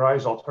blink your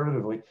eyes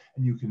alternatively,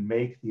 and you can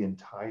make the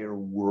entire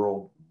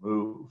world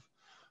move.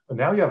 But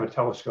now you have a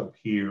telescope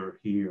here,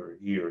 here,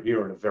 here,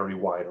 here, and a very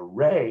wide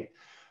array.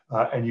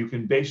 And you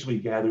can basically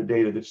gather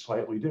data that's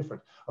slightly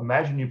different.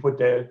 Imagine you put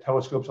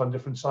telescopes on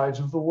different sides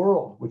of the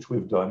world, which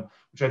we've done,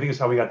 which I think is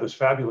how we got those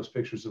fabulous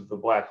pictures of the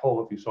black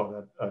hole, if you saw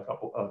that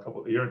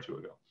a year or two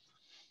ago.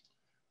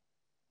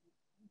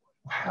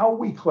 How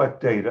we collect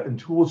data and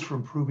tools for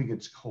improving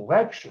its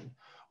collection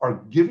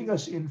are giving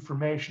us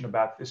information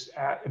about this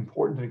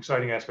important and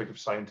exciting aspect of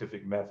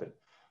scientific method.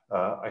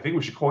 I think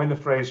we should coin the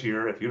phrase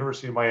here at the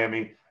University of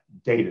Miami,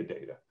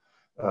 data,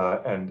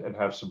 and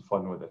have some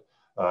fun with it.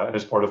 And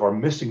as part of our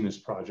Missing This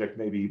project,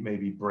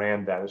 maybe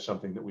brand that as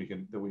something that we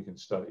can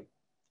study.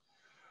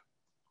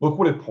 Look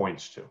what it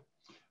points to.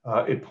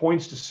 It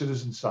points to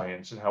citizen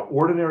science and how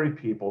ordinary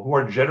people who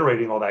are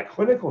generating all that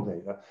clinical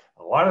data,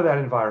 a lot of that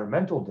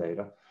environmental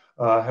data,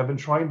 have been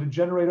trying to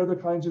generate other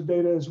kinds of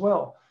data as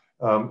well.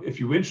 If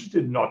you're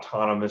interested in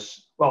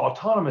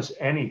autonomous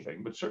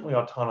anything, but certainly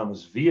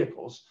autonomous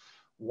vehicles,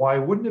 why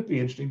wouldn't it be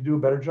interesting to do a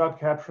better job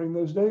capturing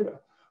those data?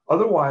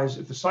 Otherwise,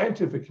 if the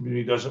scientific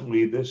community doesn't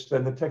lead this,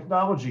 then the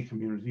technology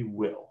community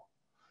will.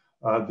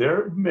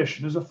 Their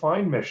mission is a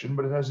fine mission,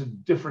 but it has a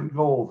different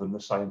goal than the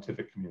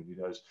scientific community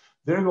does.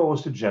 Their goal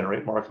is to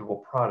generate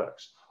marketable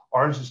products.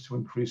 Ours is to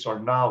increase our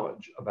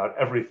knowledge about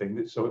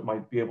everything so it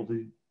might be able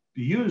to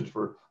be used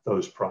for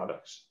those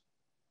products.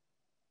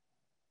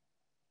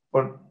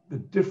 But the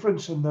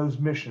difference in those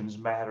missions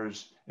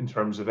matters in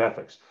terms of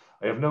ethics.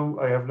 I have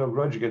no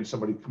grudge against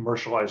somebody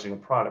commercializing a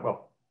product.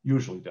 Well,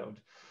 usually don't.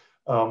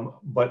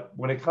 But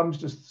when it comes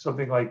to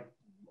something like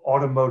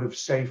automotive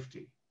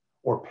safety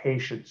or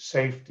patient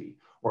safety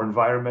or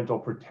environmental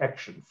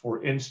protection,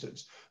 for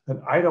instance,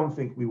 then I don't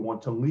think we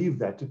want to leave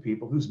that to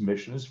people whose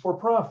mission is for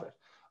profit.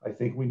 I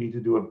think we need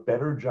to do a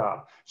better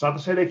job. It's not to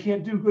say they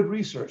can't do good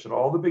research, and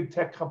all the big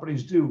tech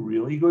companies do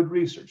really good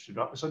research. Do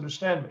not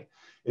misunderstand me.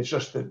 It's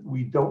just that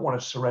we don't want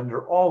to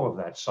surrender all of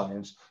that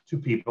science to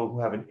people who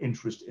have an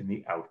interest in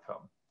the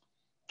outcome.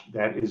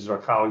 That is, our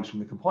colleagues from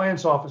the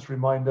compliance office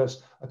remind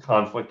us, a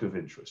conflict of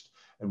interest.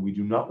 And we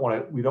don't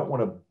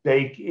want to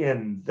bake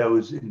in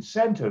those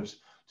incentives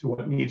to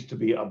what needs to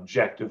be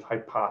objective,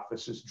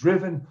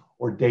 hypothesis-driven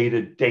or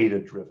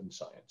data-driven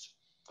science.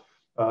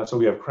 So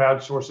we have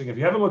crowdsourcing. If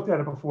you haven't looked at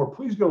it before,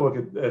 please go look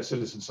at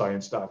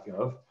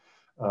citizenscience.gov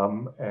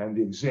and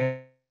the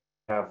exam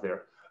we have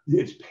there.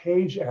 It's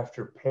page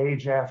after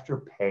page after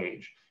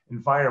page.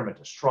 Environment,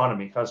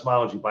 astronomy,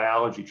 cosmology,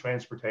 biology,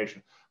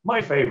 transportation.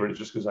 My favorite is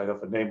just because I thought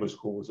the name was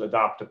cool, is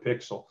Adopt a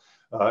Pixel.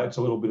 It's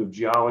a little bit of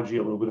geology,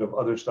 a little bit of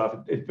other stuff.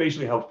 It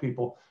basically helps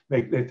people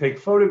they take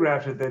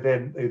photographs that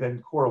they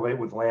then correlate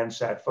with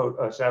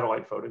Landsat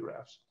satellite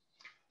photographs.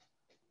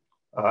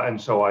 And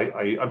so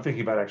I'm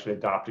thinking about actually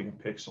adopting a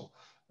pixel.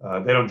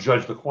 They don't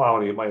judge the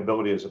quality of my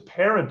ability as a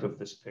parent of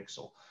this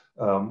pixel,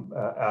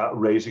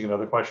 raising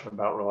another question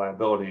about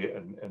reliability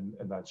and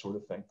that sort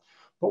of thing.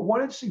 But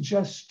what it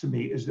suggests to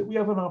me is that we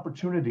have an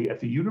opportunity at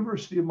the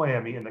University of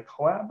Miami in the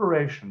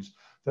collaborations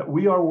that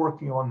we are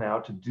working on now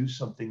to do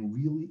something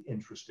really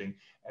interesting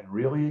and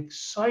really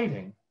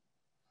exciting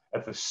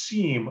at the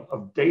seam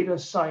of data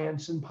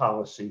science and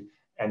policy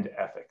and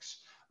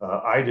ethics.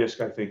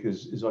 IDSC, I think,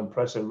 is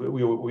unprecedented.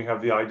 We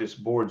have the IDSC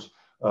boards,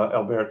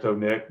 Alberto,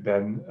 Nick,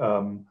 Ben,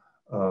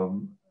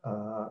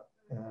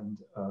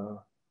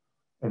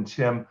 and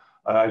Tim,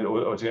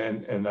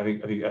 and I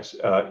think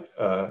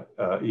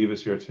Eve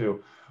is here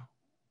too.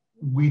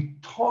 We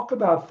talk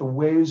about the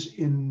ways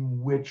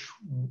in which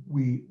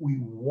we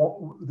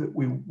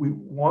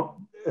want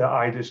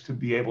IDSC to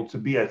be able to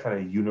be a kind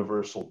of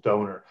universal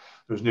donor.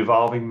 There's an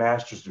evolving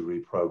master's degree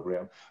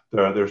program.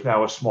 There's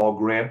now a small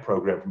grant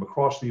program from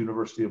across the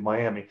University of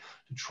Miami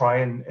to try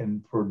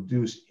and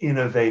produce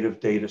innovative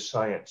data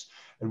science.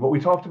 And what we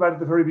talked about at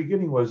the very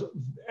beginning was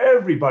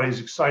everybody's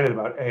excited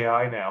about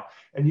AI now,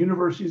 and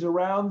universities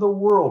around the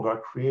world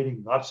are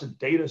creating lots of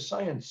data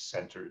science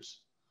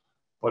centers.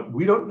 But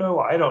we don't know,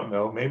 I don't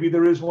know, maybe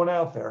there is one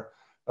out there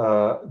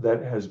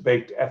that has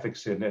baked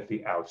ethics in at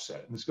the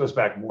outset. And this goes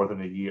back more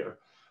than a year.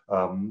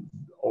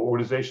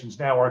 Organizations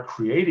now are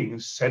creating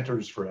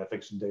centers for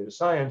ethics and data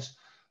science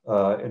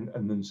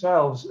and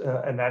themselves,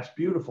 and that's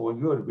beautiful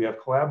and good. We have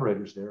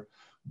collaborators there.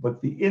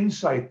 But the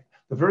insight,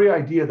 the very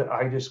idea that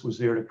IDSC was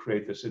there to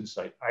create this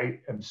insight, I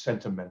am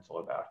sentimental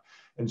about.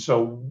 And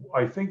so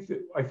I think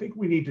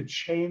we need to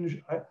change.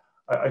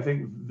 I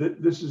think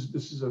this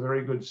is a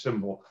very good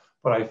symbol,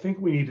 but I think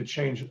we need to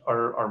change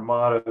our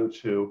motto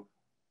to,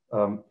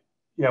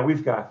 yeah,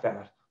 we've got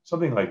that.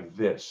 Something like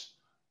this.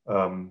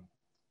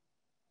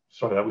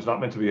 Sorry, that was not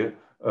meant to be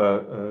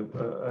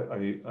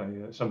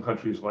some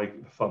countries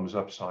like the thumbs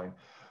up sign.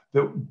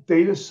 That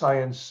data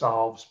science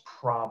solves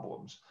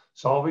problems.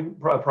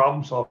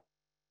 Problem solving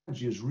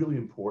is really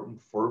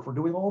important for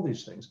doing all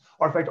these things.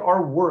 In fact,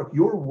 our work,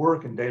 your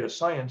work in data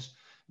science,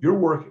 your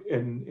work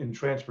in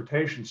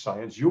transportation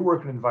science, your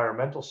work in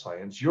environmental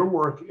science, your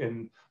work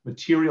in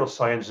material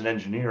science and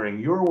engineering,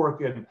 your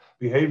work in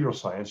behavioral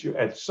science,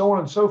 and so on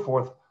and so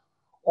forth,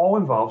 all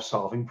involve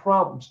solving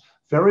problems.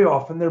 Very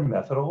often they're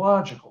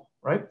methodological,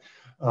 right?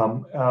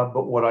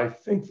 But what I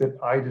think that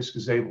IDSC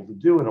is able to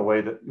do in a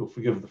way that, you'll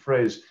forgive the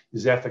phrase,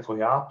 is ethically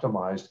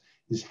optimized,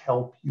 is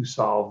help you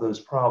solve those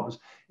problems.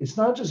 It's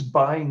not just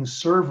buying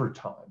server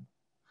time.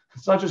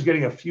 It's not just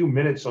getting a few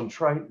minutes on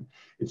Triton.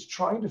 It's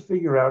trying to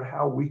figure out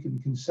how we can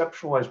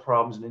conceptualize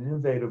problems in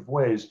innovative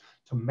ways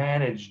to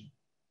manage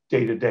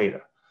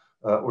data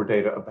or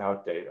data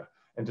about data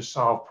and to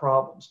solve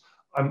problems.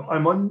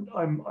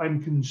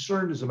 I'm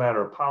concerned as a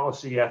matter of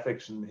policy,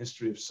 ethics, and the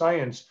history of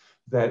science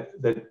that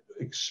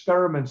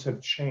experiments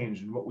have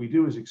changed. And what we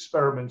do is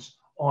experiments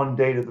on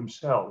data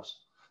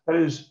themselves. That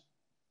is,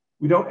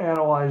 we don't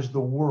analyze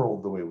the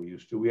world the way we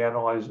used to. We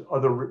analyze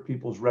other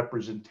people's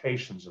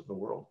representations of the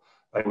world,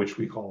 by which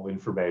we call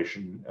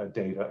information,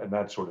 data, and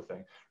that sort of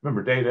thing.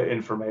 Remember, data,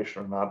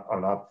 information are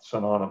not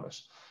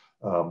synonymous.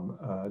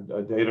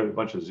 Data, a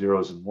bunch of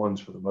zeros and ones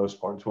for the most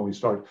part. It's when we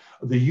start.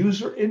 The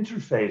user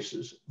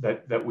interfaces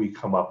that we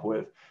come up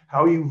with,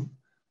 how you,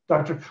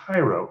 Dr.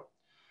 Cairo,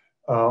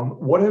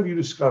 what have you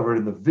discovered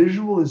in the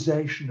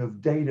visualization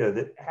of data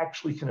that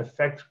actually can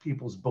affect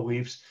people's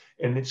beliefs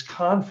and its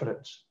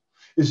confidence?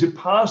 Is it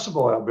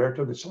possible,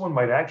 Alberto, that someone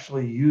might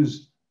actually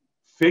use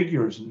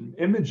figures and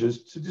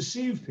images to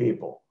deceive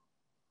people?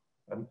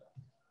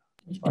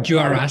 And you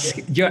are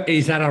asking,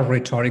 is that a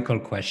rhetorical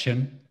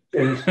question?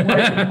 It is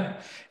quite,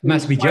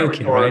 must be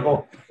joking,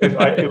 rhetorical.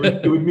 Right?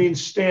 It would mean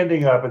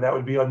standing up, and that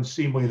would be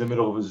unseemly in the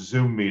middle of a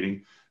Zoom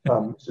meeting,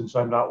 since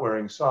I'm not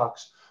wearing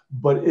socks.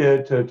 But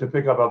to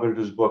pick up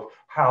Alberto's book,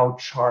 How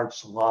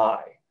Charts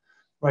Lie,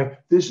 right?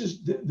 This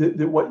is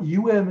what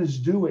is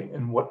doing,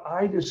 and what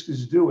IDSC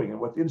is doing, and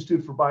what the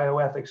Institute for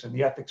Bioethics and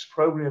the ethics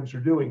programs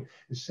are doing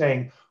is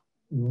saying,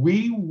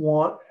 we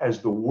want,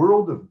 as the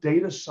world of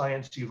data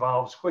science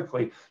evolves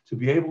quickly, to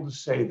be able to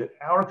say that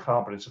our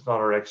competence, if not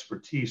our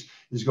expertise,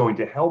 is going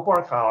to help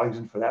our colleagues,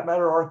 and for that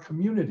matter, our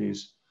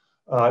communities,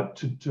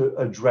 to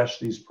address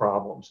these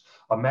problems.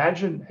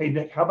 Imagine, hey,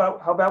 Nick, how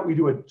about we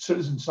do a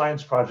citizen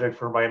science project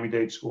for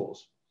Miami-Dade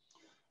schools?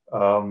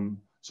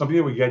 Something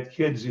that would get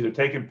kids either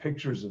taking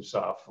pictures of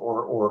stuff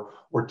or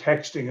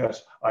texting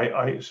us.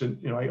 I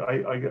send an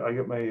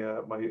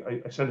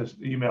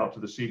email to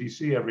the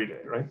CDC every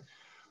day, right?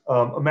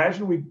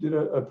 Imagine we did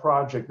a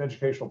project, an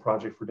educational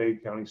project for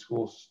Dade County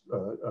schools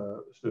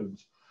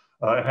students,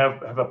 and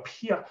have a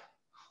PI.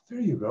 There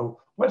you go.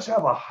 Let's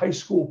have a high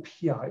school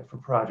PI for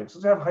projects.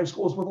 Let's have high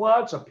schools with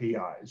lots of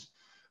PIs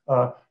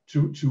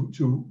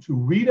to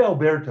read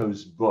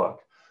Alberto's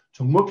book,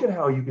 to look at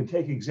how you can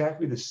take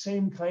exactly the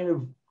same kind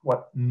of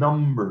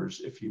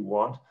numbers, if you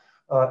want,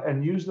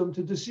 and use them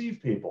to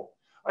deceive people.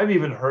 I've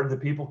even heard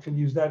that people can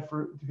use that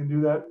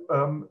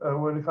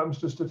when it comes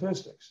to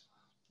statistics.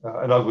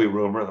 An ugly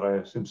rumor that I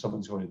assume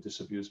someone's going to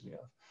disabuse me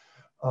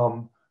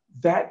of.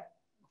 That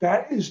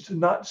is to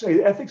not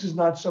say ethics is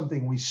not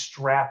something we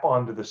strap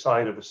onto the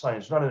side of the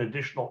science. It's not an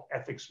additional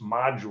ethics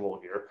module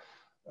here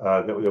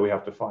that we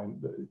have to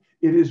find.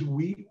 It is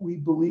we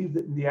believe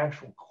that in the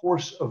actual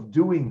course of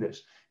doing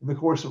this, in the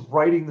course of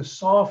writing the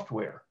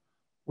software,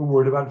 we're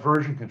worried about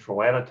version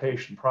control,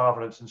 annotation,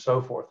 provenance, and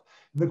so forth.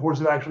 In the course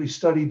of actually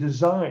study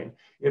design,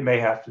 it may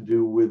have to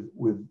do with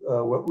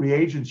what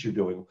reagents you're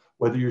doing,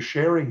 whether you're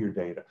sharing your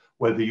data,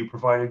 whether you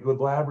provided good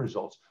lab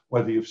results,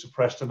 whether you've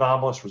suppressed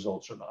anomalous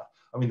results or not.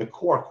 I mean, the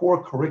core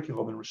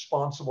curriculum and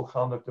responsible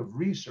conduct of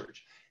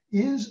research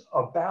is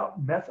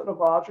about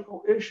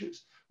methodological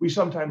issues. We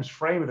sometimes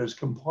frame it as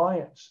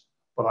compliance,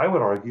 but I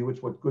would argue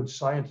it's what good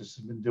scientists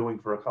have been doing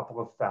for a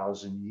couple of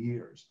thousand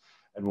years.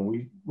 And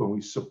when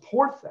we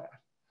support that,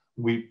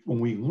 when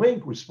we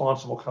link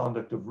responsible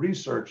conduct of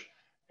research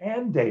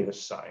and data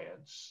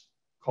science,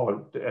 call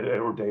it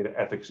or data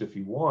ethics if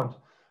you want,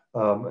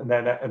 and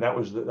that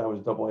was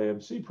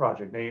AAMC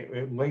project.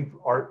 They linked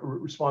our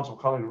responsible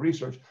conduct of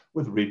research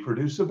with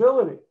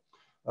reproducibility.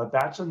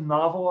 That's a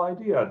novel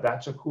idea.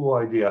 That's a cool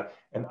idea.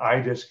 And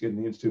IDSC and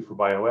the Institute for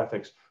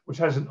Bioethics, which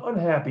has an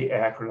unhappy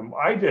acronym.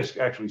 IDSC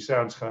actually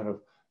sounds kind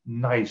of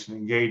nice and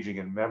engaging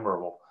and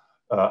memorable.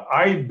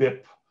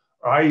 IBIP,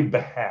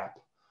 IBHAP,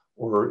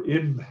 or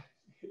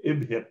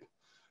IBHIP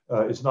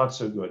is not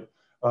so good.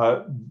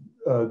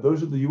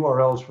 Those are the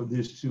URLs for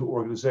these two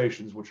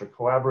organizations, which are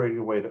collaborating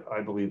in a way that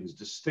I believe is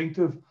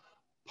distinctive,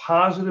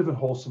 positive, and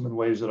wholesome in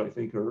ways that I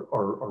think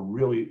are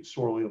really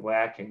sorely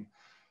lacking,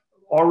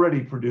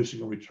 already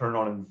producing a return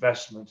on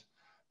investment,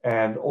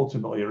 and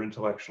ultimately are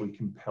intellectually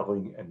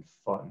compelling and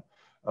fun.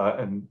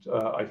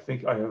 I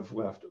think I have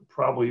left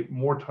probably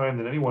more time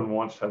than anyone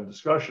wants to have a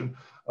discussion,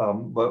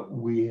 but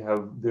we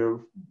have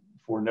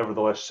therefore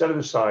nevertheless set it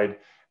aside.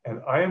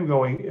 And I am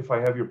going, if I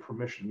have your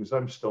permission, because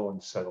I'm still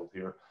unsettled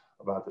here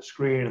about the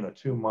screen and the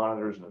two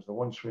monitors, and there's the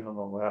one screen on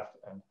the left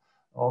and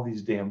all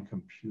these damn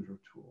computer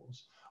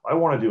tools. I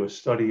want to do a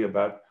study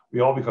about, we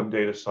all become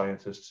data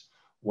scientists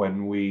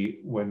when we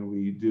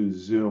do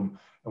Zoom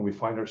and we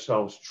find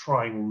ourselves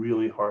trying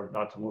really hard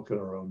not to look at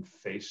our own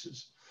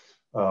faces.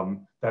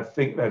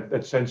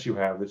 That sense you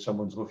have that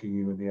someone's looking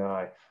you in the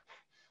eye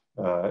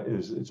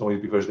it's only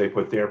because they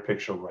put their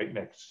picture right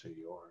next to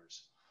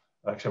yours.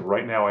 Except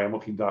right now I am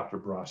looking Dr.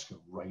 Brosco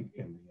right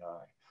in the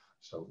eye.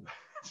 So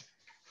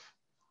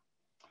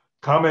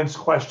comments,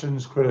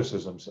 questions,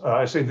 criticisms.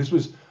 I say this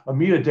was a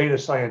Meet a Data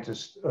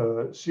Scientist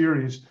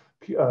series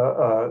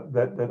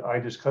that I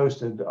just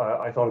hosted.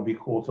 I thought it'd be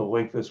cool to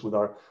link this with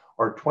our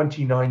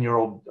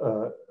 29-year-old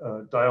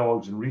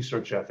dialogues in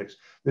research ethics.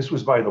 This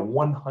was by the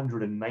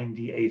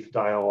 198th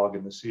dialogue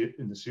in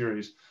the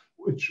series,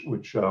 which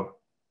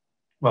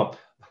well,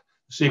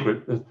 the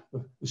secret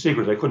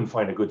is I couldn't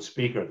find a good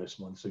speaker this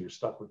month, so you're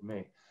stuck with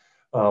me.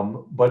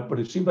 But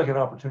it seemed like an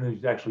opportunity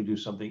to actually do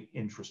something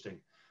interesting.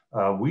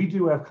 We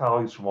do have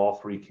colleagues from all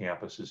three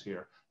campuses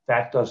here.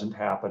 That doesn't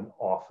happen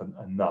often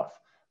enough.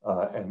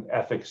 And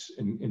ethics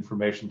in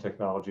information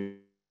technology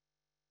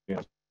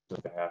has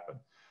to happen.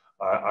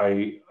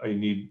 I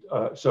need,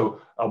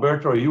 so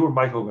Alberto, are you or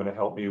Michael going to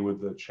help me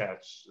with the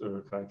chats,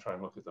 or can I try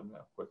and look at them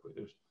now quickly?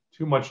 There's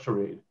too much to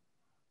read.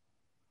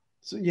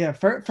 So yeah,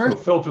 first, so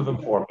filter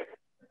them for me.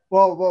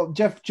 Well,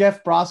 Jeff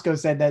Brosco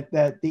said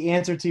that the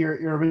answer to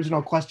your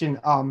original question,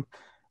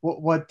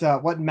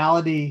 what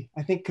malady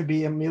I think could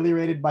be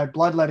ameliorated by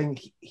bloodletting,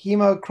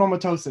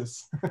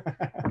 hemochromatosis.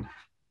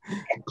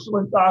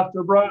 Excellent,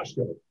 Dr.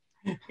 Brosco.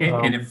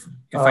 And if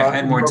I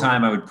had more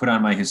time, I would put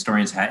on my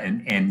historian's hat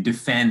and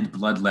defend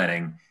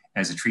bloodletting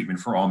as a treatment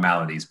for all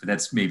maladies, but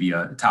that's maybe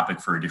a topic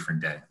for a different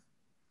day.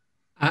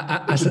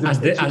 As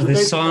the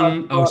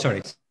son, oh,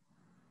 sorry.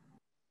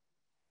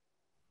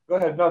 Go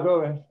ahead, no,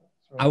 go ahead.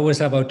 Sorry. I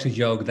was about to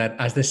joke that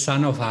as the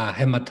son of a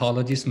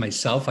hematologist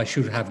myself, I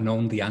should have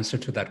known the answer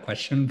to that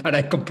question, but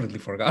I completely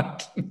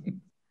forgot.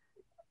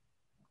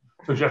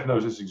 So Jeff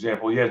knows this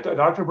example. Yeah,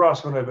 Dr.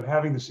 Brosco and I have been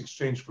having this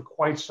exchange for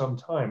quite some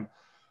time.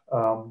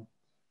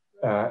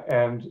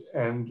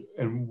 And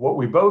what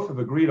we both have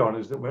agreed on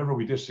is that whenever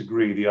we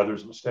disagree, the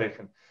other's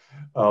mistaken.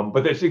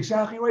 But that's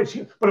exactly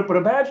right. But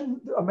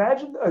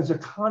imagine as a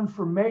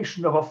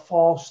confirmation of a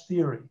false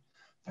theory.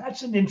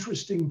 That's an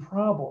interesting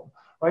problem,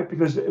 right?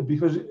 Because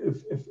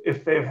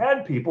if they've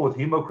had people with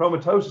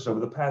hemochromatosis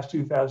over the past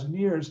 2,000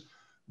 years,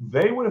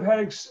 they would have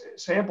had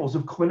samples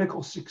of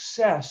clinical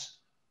success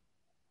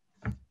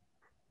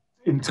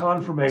in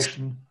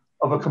confirmation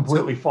of a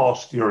completely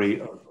false theory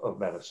of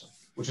medicine,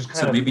 which is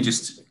kind of maybe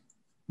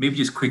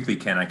just quickly,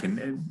 Ken, I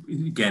can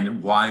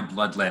again why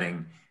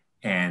bloodletting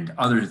and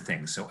other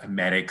things, so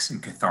emetics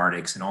and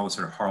cathartics and all those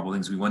sort of horrible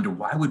things. We wonder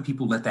why would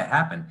people let that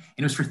happen? And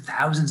it was for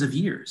thousands of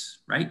years,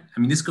 right? I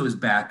mean, this goes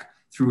back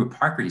through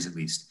Hippocrates at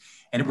least,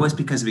 and it was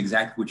because of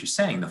exactly what you're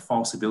saying, the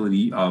false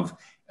ability of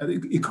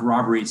it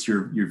corroborates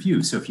your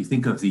view. So if you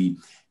think of the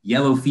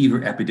yellow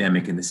fever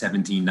epidemic in the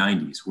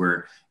 1790s,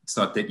 where it's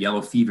thought that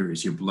yellow fever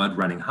is your blood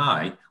running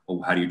high.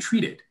 Well, how do you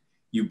treat it?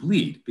 You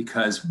bleed,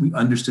 because we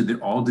understood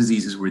that all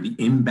diseases were the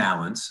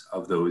imbalance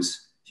of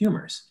those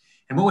humors.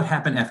 And what would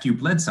happen after you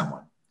bled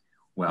someone?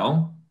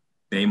 Well,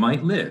 they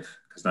might live,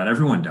 because not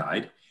everyone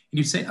died. And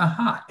you'd say,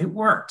 aha, it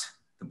worked.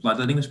 The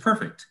bloodletting was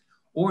perfect.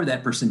 Or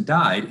that person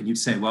died, and you'd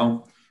say,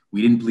 well,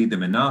 we didn't bleed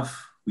them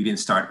enough. We didn't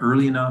start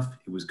early enough.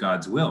 It was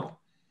God's will.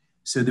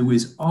 So there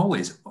was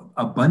always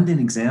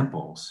abundant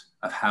examples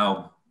of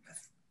how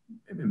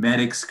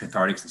emetics,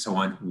 cathartics, and so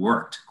on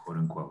worked, quote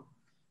unquote.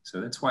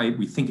 So that's why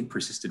we think it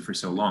persisted for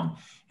so long.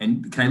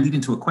 And can I lead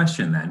into a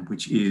question then,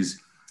 which is,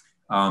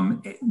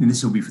 and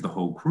this will be for the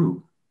whole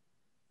group.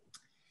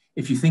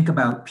 If you think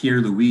about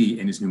Pierre Louis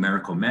and his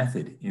numerical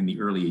method in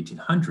the early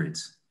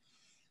 1800s,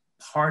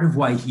 part of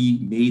why he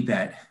made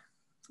that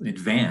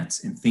advance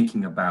in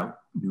thinking about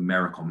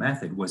numerical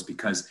method was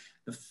because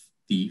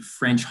the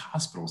French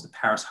hospitals, the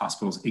Paris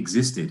hospitals,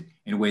 existed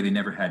in a way they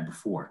never had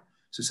before.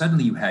 So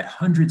suddenly you had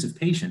hundreds of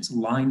patients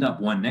lined up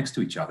one next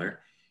to each other,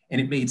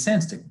 and it made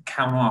sense to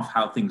count off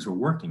how things were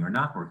working or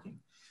not working.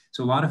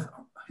 So a lot of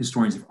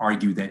historians have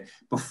argued that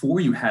before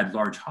you had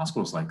large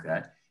hospitals like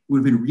that, it would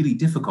have been really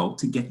difficult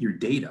to get your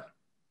data.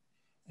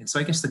 And so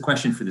I guess the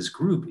question for this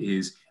group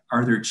is,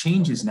 are there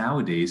changes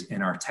nowadays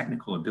in our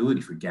technical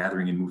ability for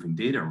gathering and moving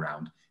data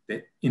around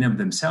that in of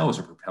themselves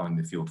are propelling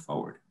the field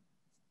forward?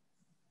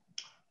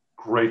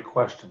 Great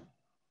question.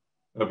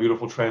 A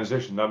beautiful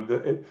transition.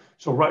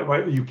 So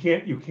right, you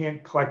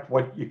can't collect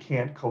what you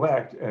can't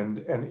collect,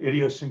 and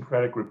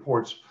idiosyncratic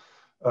reports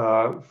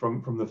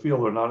from the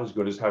field are not as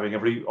good as having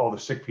all the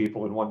sick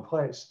people in one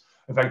place.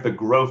 In fact,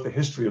 the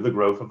history of the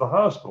growth of the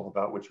hospital,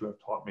 about which you have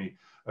taught me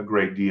a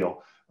great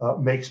deal,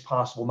 makes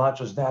possible not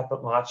just that,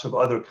 but lots of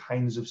other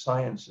kinds of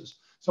sciences.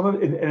 Some of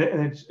it,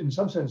 and it's in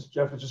some sense,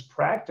 Jeff, it's just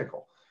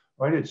practical,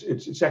 right?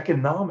 It's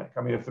economic.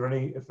 I mean, if there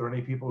are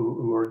any people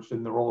who are interested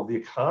in the role of the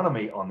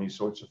economy on these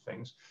sorts of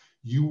things,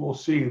 you will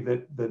see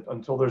that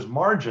until there's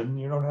margin,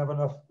 you don't have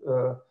enough,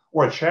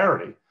 or a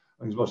charity,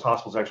 because most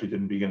hospitals actually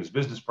didn't begin as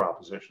business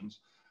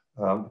propositions.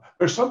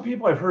 There's some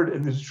people I've heard,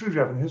 and this is true,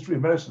 Jeff, in the history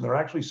of medicine, there are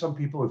actually some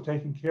people who have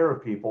taken care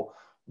of people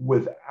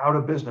without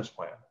a business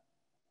plan.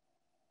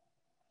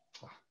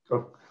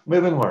 Go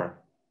live and learn.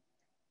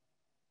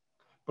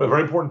 But a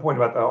very important point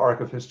about the arc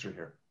of history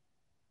here.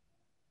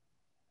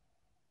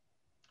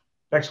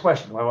 Next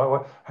question,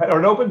 or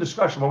an open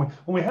discussion. When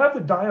we have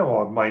the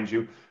dialogue, mind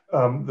you,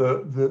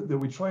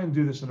 we try and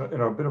do this in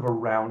a bit of a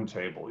round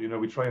table. You know,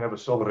 we try and have a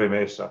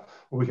sobremesa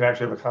where we can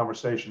actually have a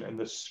conversation, and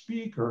the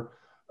speaker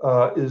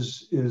doesn't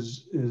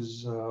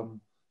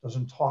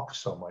talk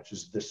so much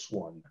as this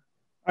one.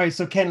 All right,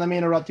 so Ken, let me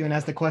interrupt you and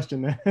ask the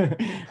question.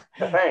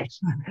 Thanks.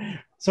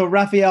 So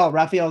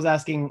Raphael's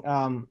asking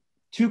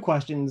two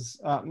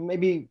questions,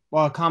 maybe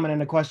a comment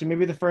and a question.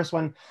 Maybe the first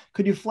one,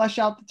 could you flesh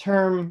out the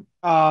term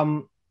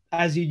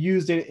as you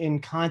used it in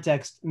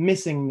context,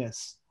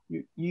 missingness?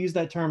 You used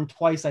that term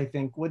twice, I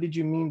think. What did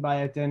you mean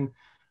by it? And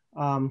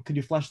could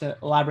you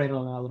elaborate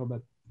on that a little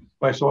bit?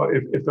 Right, so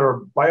if there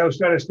are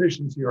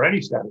biostatisticians here,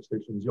 any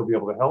statisticians, you'll be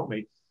able to help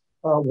me.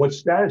 What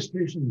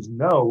statisticians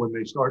know when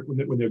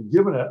they're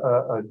given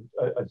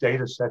a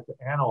data set to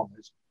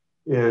analyze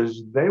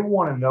is they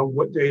want to know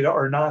what data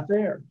are not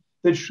there.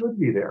 that should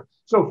be there.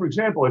 So for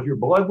example, if you're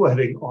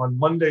bloodletting on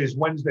Mondays,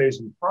 Wednesdays,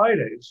 and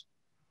Fridays,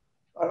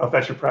 I don't know if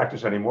that's your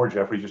practice anymore,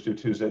 Jeffrey, you just do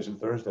Tuesdays and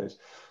Thursdays.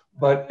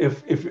 But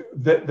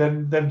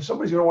then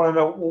somebody's going to want to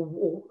know,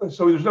 well,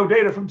 so there's no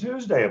data from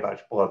Tuesday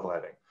about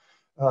bloodletting.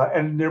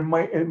 And it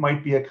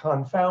might be a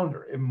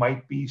confounder. It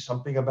might be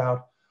something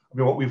about, I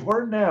mean, what we've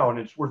learned now, and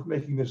it's worth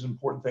making this an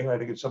important thing, I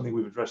think it's something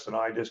we've addressed in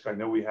IDSC, I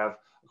know we have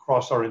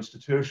across our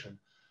institution.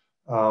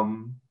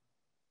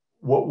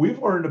 What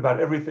we've learned about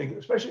everything,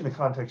 especially in the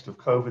context of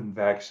COVID and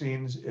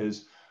vaccines,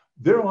 is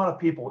there are a lot of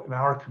people in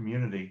our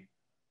community,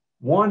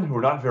 one, who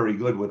are not very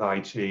good with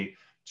IT,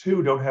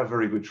 two, don't have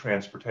very good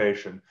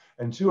transportation,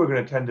 and two, are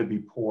going to tend to be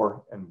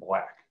poor and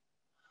Black.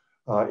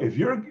 If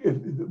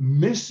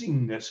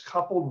missing this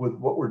coupled with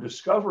what we're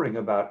discovering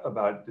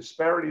about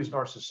disparities in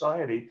our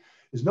society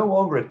is no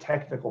longer a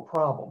technical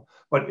problem.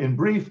 But in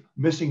brief,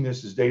 missing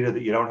this is data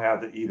that you don't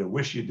have that you either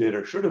wish you did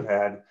or should have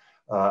had.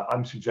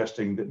 I'm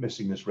suggesting that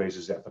missing this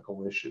raises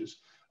ethical issues,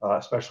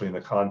 especially in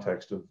the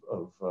context of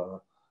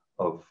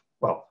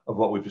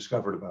what we've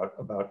discovered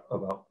about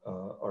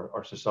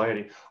our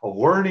society. A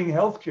learning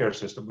healthcare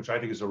system, which I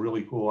think is a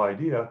really cool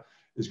idea,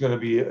 is going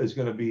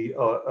to be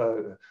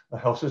a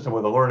health system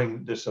with a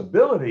learning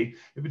disability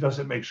if it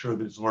doesn't make sure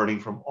that it's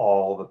learning from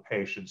all the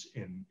patients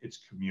in its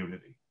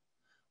community.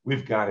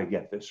 We've got to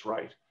get this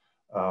right.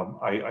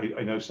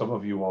 I know some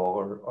of you all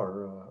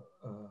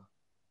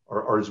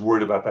are as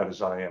worried about that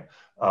as I am.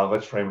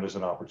 Let's frame it as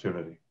an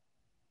opportunity.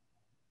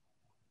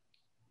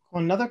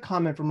 Well, another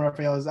comment from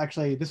Raphael is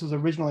actually, this was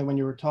originally when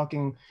you were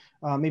talking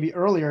maybe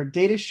earlier,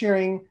 data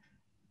sharing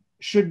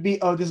should be,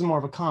 this is more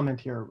of a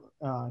comment here,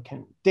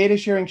 Ken. Data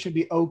sharing should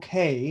be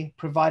okay,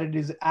 provided it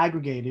is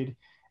aggregated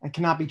and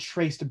cannot be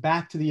traced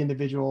back to the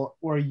individual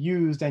or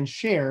used and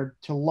shared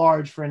to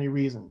large for any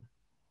reason.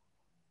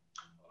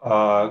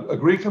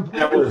 Agree completely.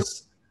 That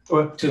was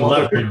to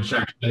leverage,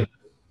 actually.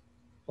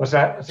 What's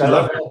that? To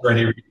leverage for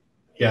any reason.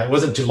 Yeah, it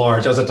wasn't too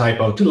large. That was a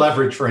typo. To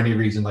leverage for any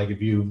reason, like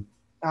if you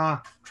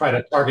try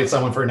to target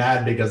someone for an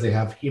ad because they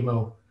have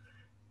hemochromat.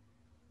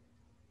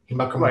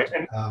 Right,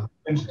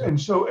 and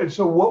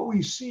so what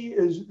we see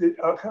is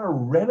a kind of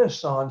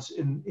renaissance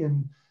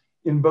in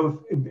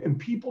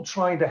people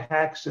trying to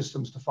hack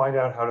systems to find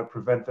out how to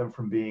prevent them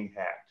from being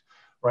hacked.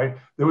 Right,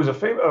 there was a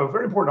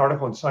very important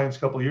article in Science a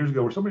couple of years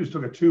ago where somebody just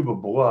took a tube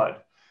of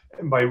blood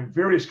and by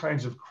various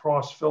kinds of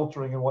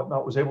cross-filtering and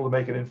whatnot was able to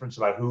make an inference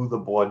about who the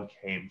blood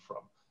came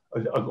from,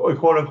 a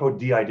quote-unquote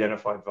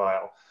de-identified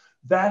vial.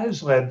 That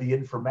has led the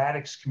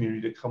informatics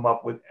community to come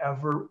up with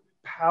ever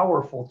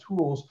powerful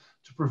tools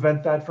to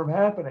prevent that from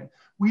happening.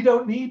 We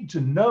don't need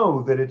to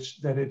know that it's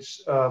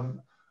this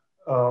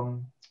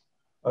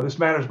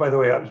matters, by the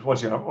way,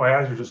 once again, my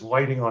eyes are just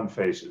lighting on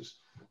faces.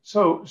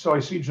 So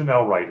I see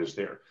Janelle Wright is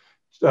there.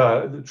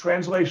 The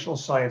translational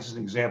science is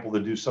an example to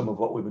do some of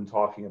what we've been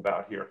talking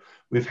about here.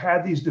 We've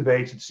had these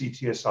debates at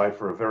CTSI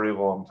for a very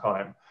long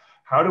time.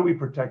 How do we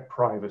protect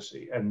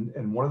privacy?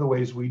 And one of the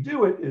ways we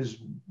do it is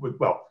with,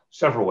 well,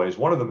 several ways.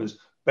 One of them is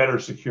better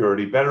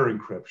security, better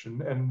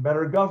encryption, and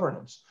better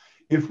governance.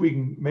 If we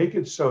can make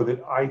it so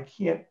that I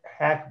can't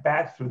hack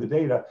back through the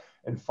data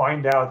and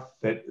find out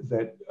that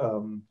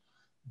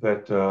your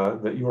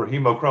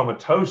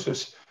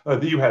hemochromatosis,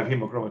 that you have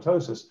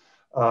hemochromatosis,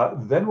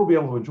 then we'll be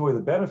able to enjoy the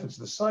benefits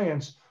of the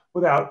science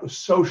without the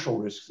social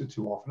risks that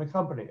too often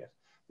accompany it.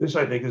 This,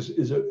 I think,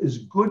 is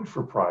good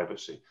for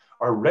privacy.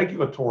 Our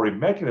regulatory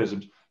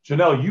mechanisms,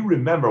 Janelle, you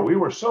remember, we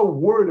were so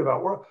worried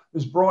about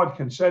this broad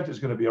consent is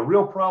going to be a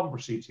real problem for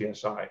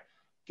CTSI.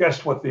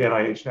 Guess what the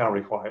NIH now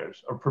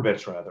requires, or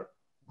permits rather?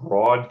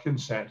 Broad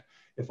consent.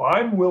 If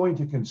I'm willing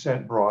to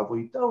consent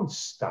broadly, don't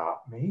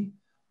stop me.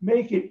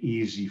 Make it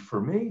easy for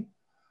me.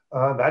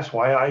 That's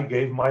why I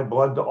gave my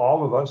blood to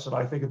all of us, and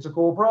I think it's a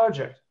cool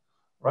project,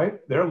 right?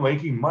 They're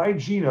linking my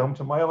genome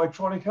to my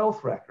electronic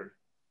health record.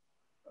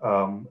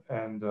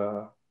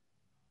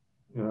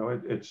 You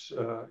know, it's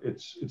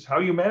how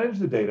you manage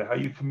the data, how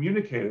you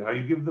communicate it, how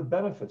you give the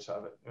benefits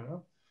of it. You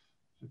know,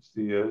 it's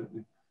the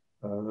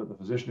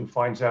physician who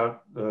finds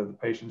out the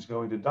patient's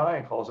going to die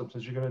and calls up and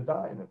says you're going to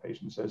die, and the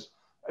patient says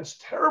that's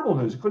terrible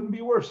news. It couldn't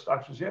be worse.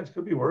 Doctor says, yeah, it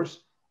could be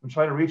worse. I'm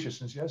trying to reach you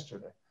since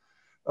yesterday.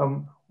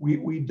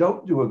 We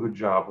don't do a good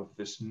job of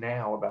this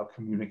now about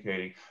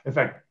communicating. In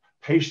fact,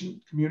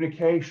 patient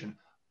communication.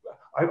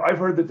 I've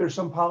heard that there's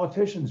some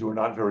politicians who are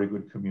not very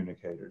good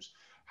communicators.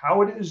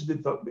 How it is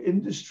that the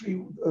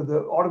industry,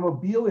 the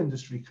automobile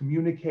industry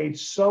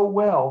communicates so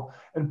well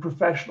and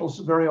professionals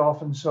very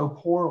often so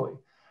poorly.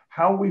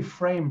 How we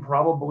frame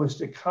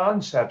probabilistic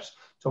concepts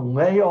to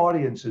lay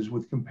audiences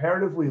with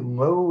comparatively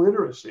low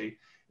literacy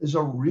is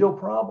a real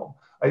problem.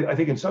 I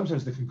think in some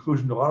sense, the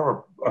conclusion to a lot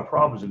of our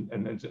problems,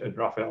 and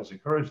Raphael has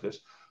encouraged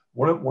this,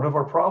 one of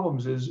our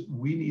problems is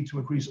we need to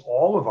increase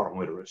all of our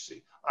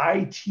literacy.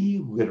 IT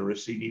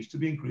literacy needs to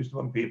be increased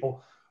among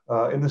people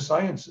in the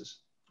sciences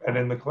and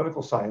in the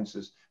clinical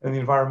sciences and the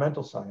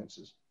environmental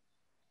sciences.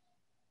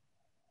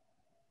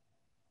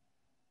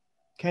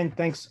 Ken,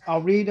 thanks.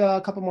 I'll read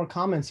a couple more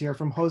comments here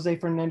from Jose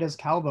Fernandez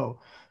Calvo.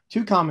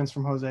 2 comments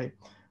from Jose.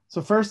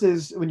 So first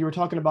is when you were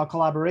talking about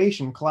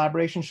collaboration.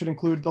 Collaboration should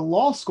include the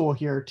law school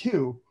here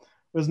too.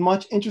 There's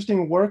much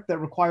interesting work that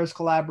requires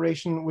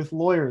collaboration with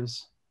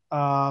lawyers.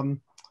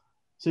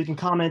 So you can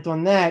comment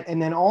on that.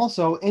 And then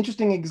also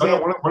interesting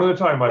example. One at a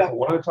time, Michael,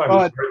 one at a time.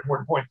 This is a very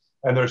important point.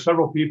 And there are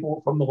several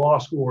people from the law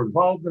school who are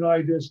involved in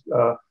IDISC.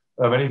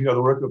 Many of you know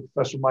the work of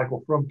Professor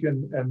Michael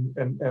Frumkin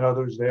and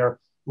others there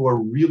who are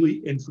really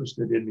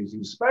interested in these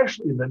things,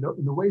 especially in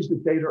the ways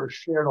that data are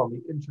shared on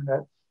the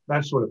internet,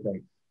 that sort of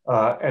thing.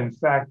 In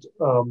fact,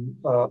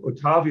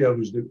 Ottavio,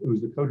 who's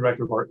the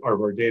co-director of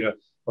our data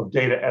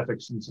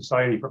ethics and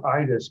society for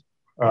IDISC,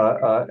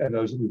 and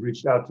those that we've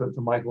reached out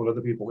to Michael and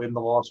other people in the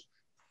law school.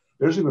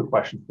 There's a good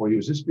question for you.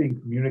 Is this being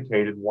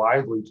communicated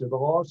widely to the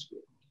law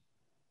school?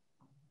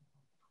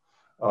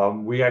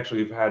 We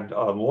actually have had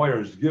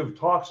lawyers give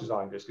talks as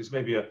IDISC. It's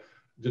maybe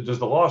does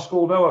the law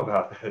school know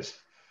about this?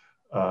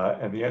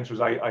 And the answer is,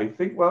 I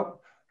think,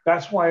 well,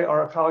 that's why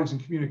our colleagues in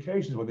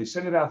communications, when they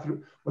send it out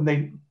through,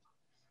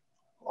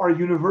 our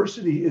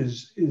university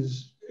is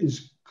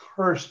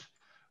cursed,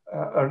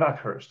 or not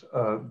cursed.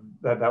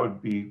 That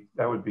would be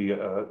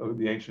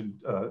the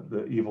ancient,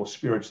 the evil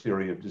spirits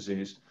theory of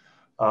disease.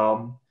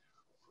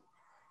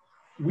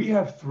 We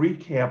have 3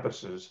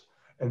 campuses,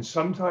 and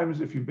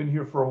sometimes if you've been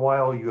here for a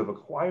while, you have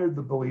acquired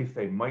the belief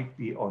they might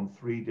be on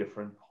 3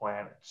 different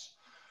planets,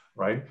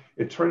 right?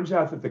 It turns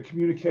out that the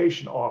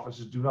communication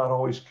offices do not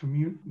always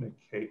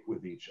communicate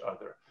with each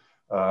other.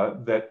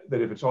 That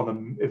if it's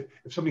on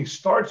if something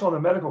starts on the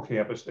medical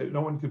campus, that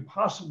no one could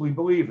possibly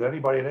believe that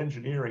anybody in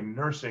engineering,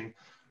 nursing,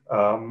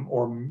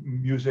 or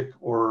music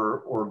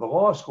or the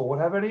law school would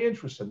have any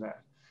interest in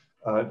that.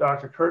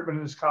 Dr. Kurtman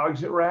and his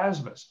colleagues at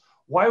Erasmus.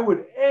 Why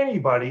would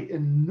anybody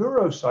in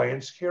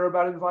neuroscience care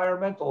about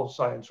environmental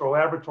science or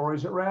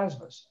laboratories at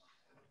Erasmus?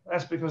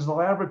 That's because the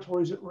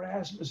laboratories at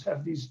Erasmus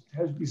have these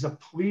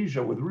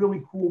aplesia with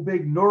really cool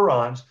big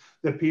neurons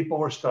that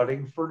people are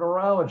studying for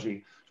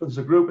neurology. So there's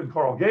a group in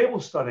Coral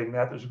Gables studying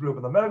that. There's a group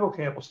in the medical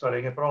campus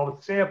studying it, but all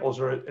the samples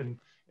are in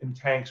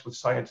tanks with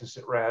scientists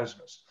at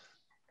Erasmus.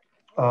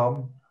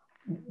 So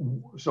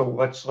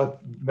at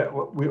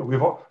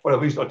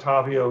least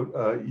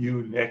Ottavio,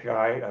 you, Nick, and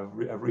I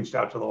have reached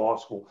out to the law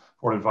school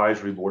for an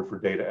advisory board for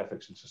data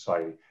ethics and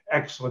society.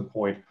 Excellent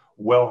point,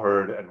 well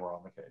heard, and we're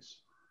on the case.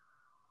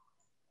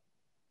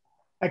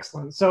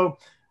 Excellent. So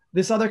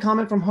this other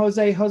comment from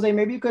Jose. Jose,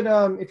 maybe you could,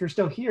 if you're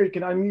still here, you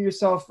can unmute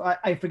yourself.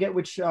 I forget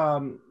which,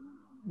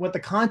 what the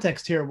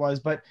context here was,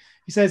 but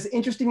he says,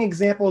 interesting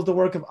example is the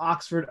work of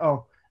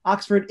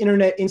Oxford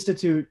Internet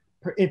Institute,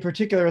 in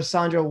particular,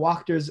 Sandra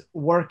Wachter's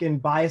work in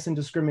bias and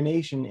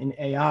discrimination in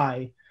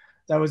AI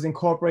that was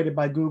incorporated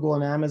by Google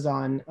and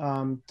Amazon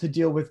to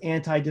deal with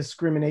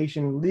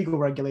anti-discrimination legal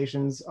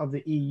regulations of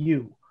the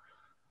EU.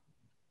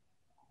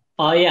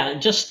 Yeah,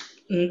 just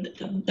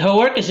her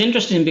work is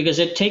interesting because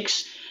it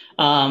takes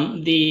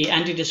the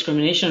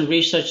anti-discrimination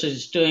research that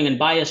it's doing and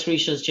bias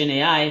research in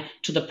AI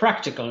to the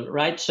practical,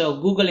 right? So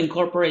Google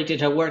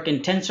incorporated her work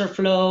in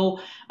TensorFlow.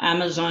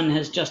 Amazon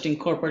has just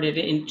incorporated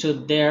it into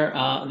their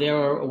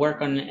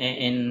work on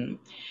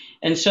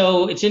and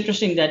so it's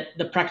interesting that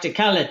the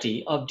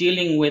practicality of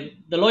dealing with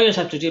the lawyers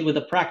have to deal with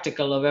the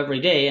practical of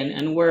every day,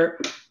 and we're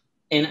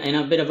in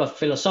a bit of a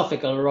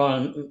philosophical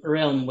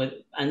realm with,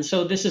 and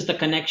so this is the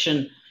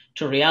connection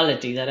to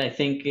reality that I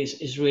think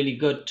is really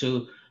good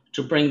to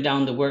bring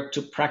down the work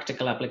to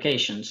practical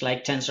applications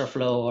like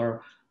TensorFlow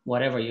or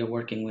whatever you're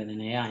working with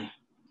in AI.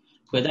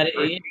 But that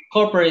it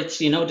incorporates,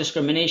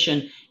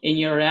 discrimination in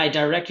your AI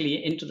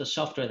directly into the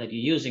software that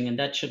you're using, and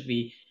that should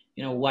be,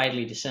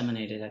 widely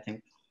disseminated, I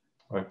think.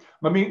 Right.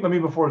 Let me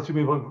before 2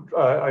 people,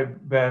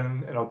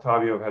 Ben and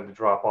Ottavio have had to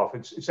drop off.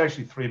 It's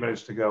actually 3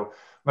 minutes to go.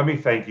 Let me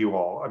thank you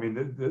all. I mean,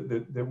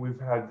 that we've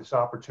had this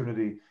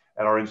opportunity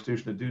at our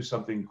institution to do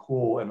something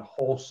cool and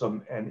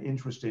wholesome and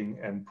interesting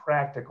and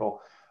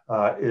practical.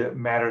 It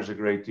matters a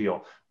great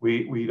deal.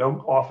 We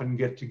don't often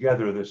get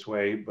together this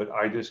way, but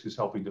IDISC is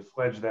helping to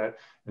fledge that,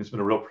 and it's been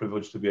a real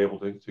privilege to be able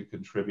to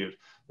contribute.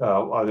 There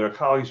are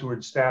colleagues who are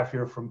in staff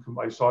here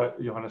I saw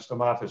Johannes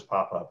Stamatis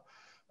pop up.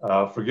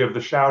 Forgive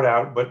the shout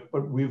out, but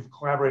we've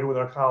collaborated with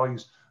our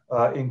colleagues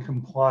in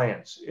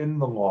compliance, in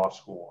the law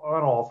school,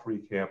 on all 3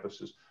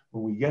 campuses.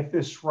 When we get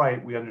this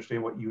right, we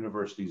understand what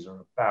universities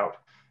are about,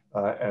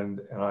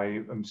 and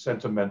I am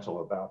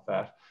sentimental about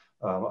that.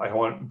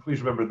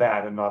 Please remember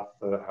that, and not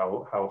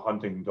how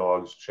hunting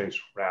dogs chase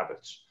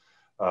rabbits.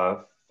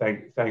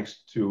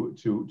 Thanks to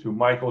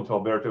Michael and to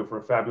Alberto for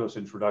a fabulous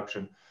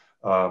introduction,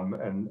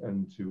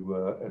 and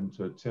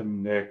to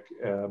Tim, Nick,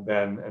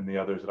 Ben, and the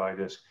others at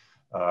IDISC,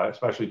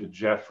 especially to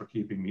Jeff for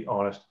keeping me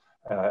honest,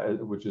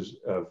 which is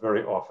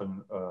very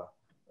often,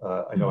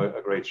 I know,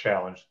 a great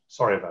challenge.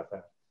 Sorry about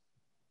that.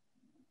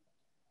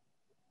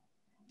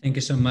 Thank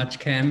you so much,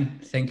 Ken.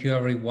 Thank you,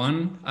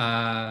 everyone.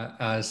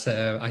 As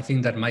I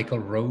think that Michael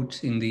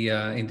wrote in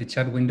the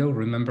chat window,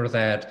 remember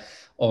that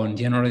on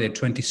January the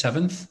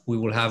 27th, we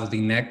will have the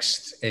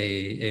next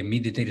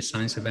Meet the Data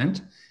Science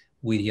event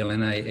with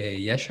Yelena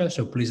Yesha.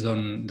 So please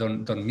don't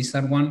miss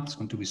that one. It's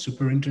going to be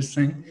super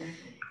interesting.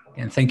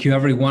 And thank you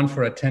everyone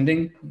for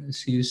attending.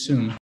 See you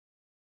soon.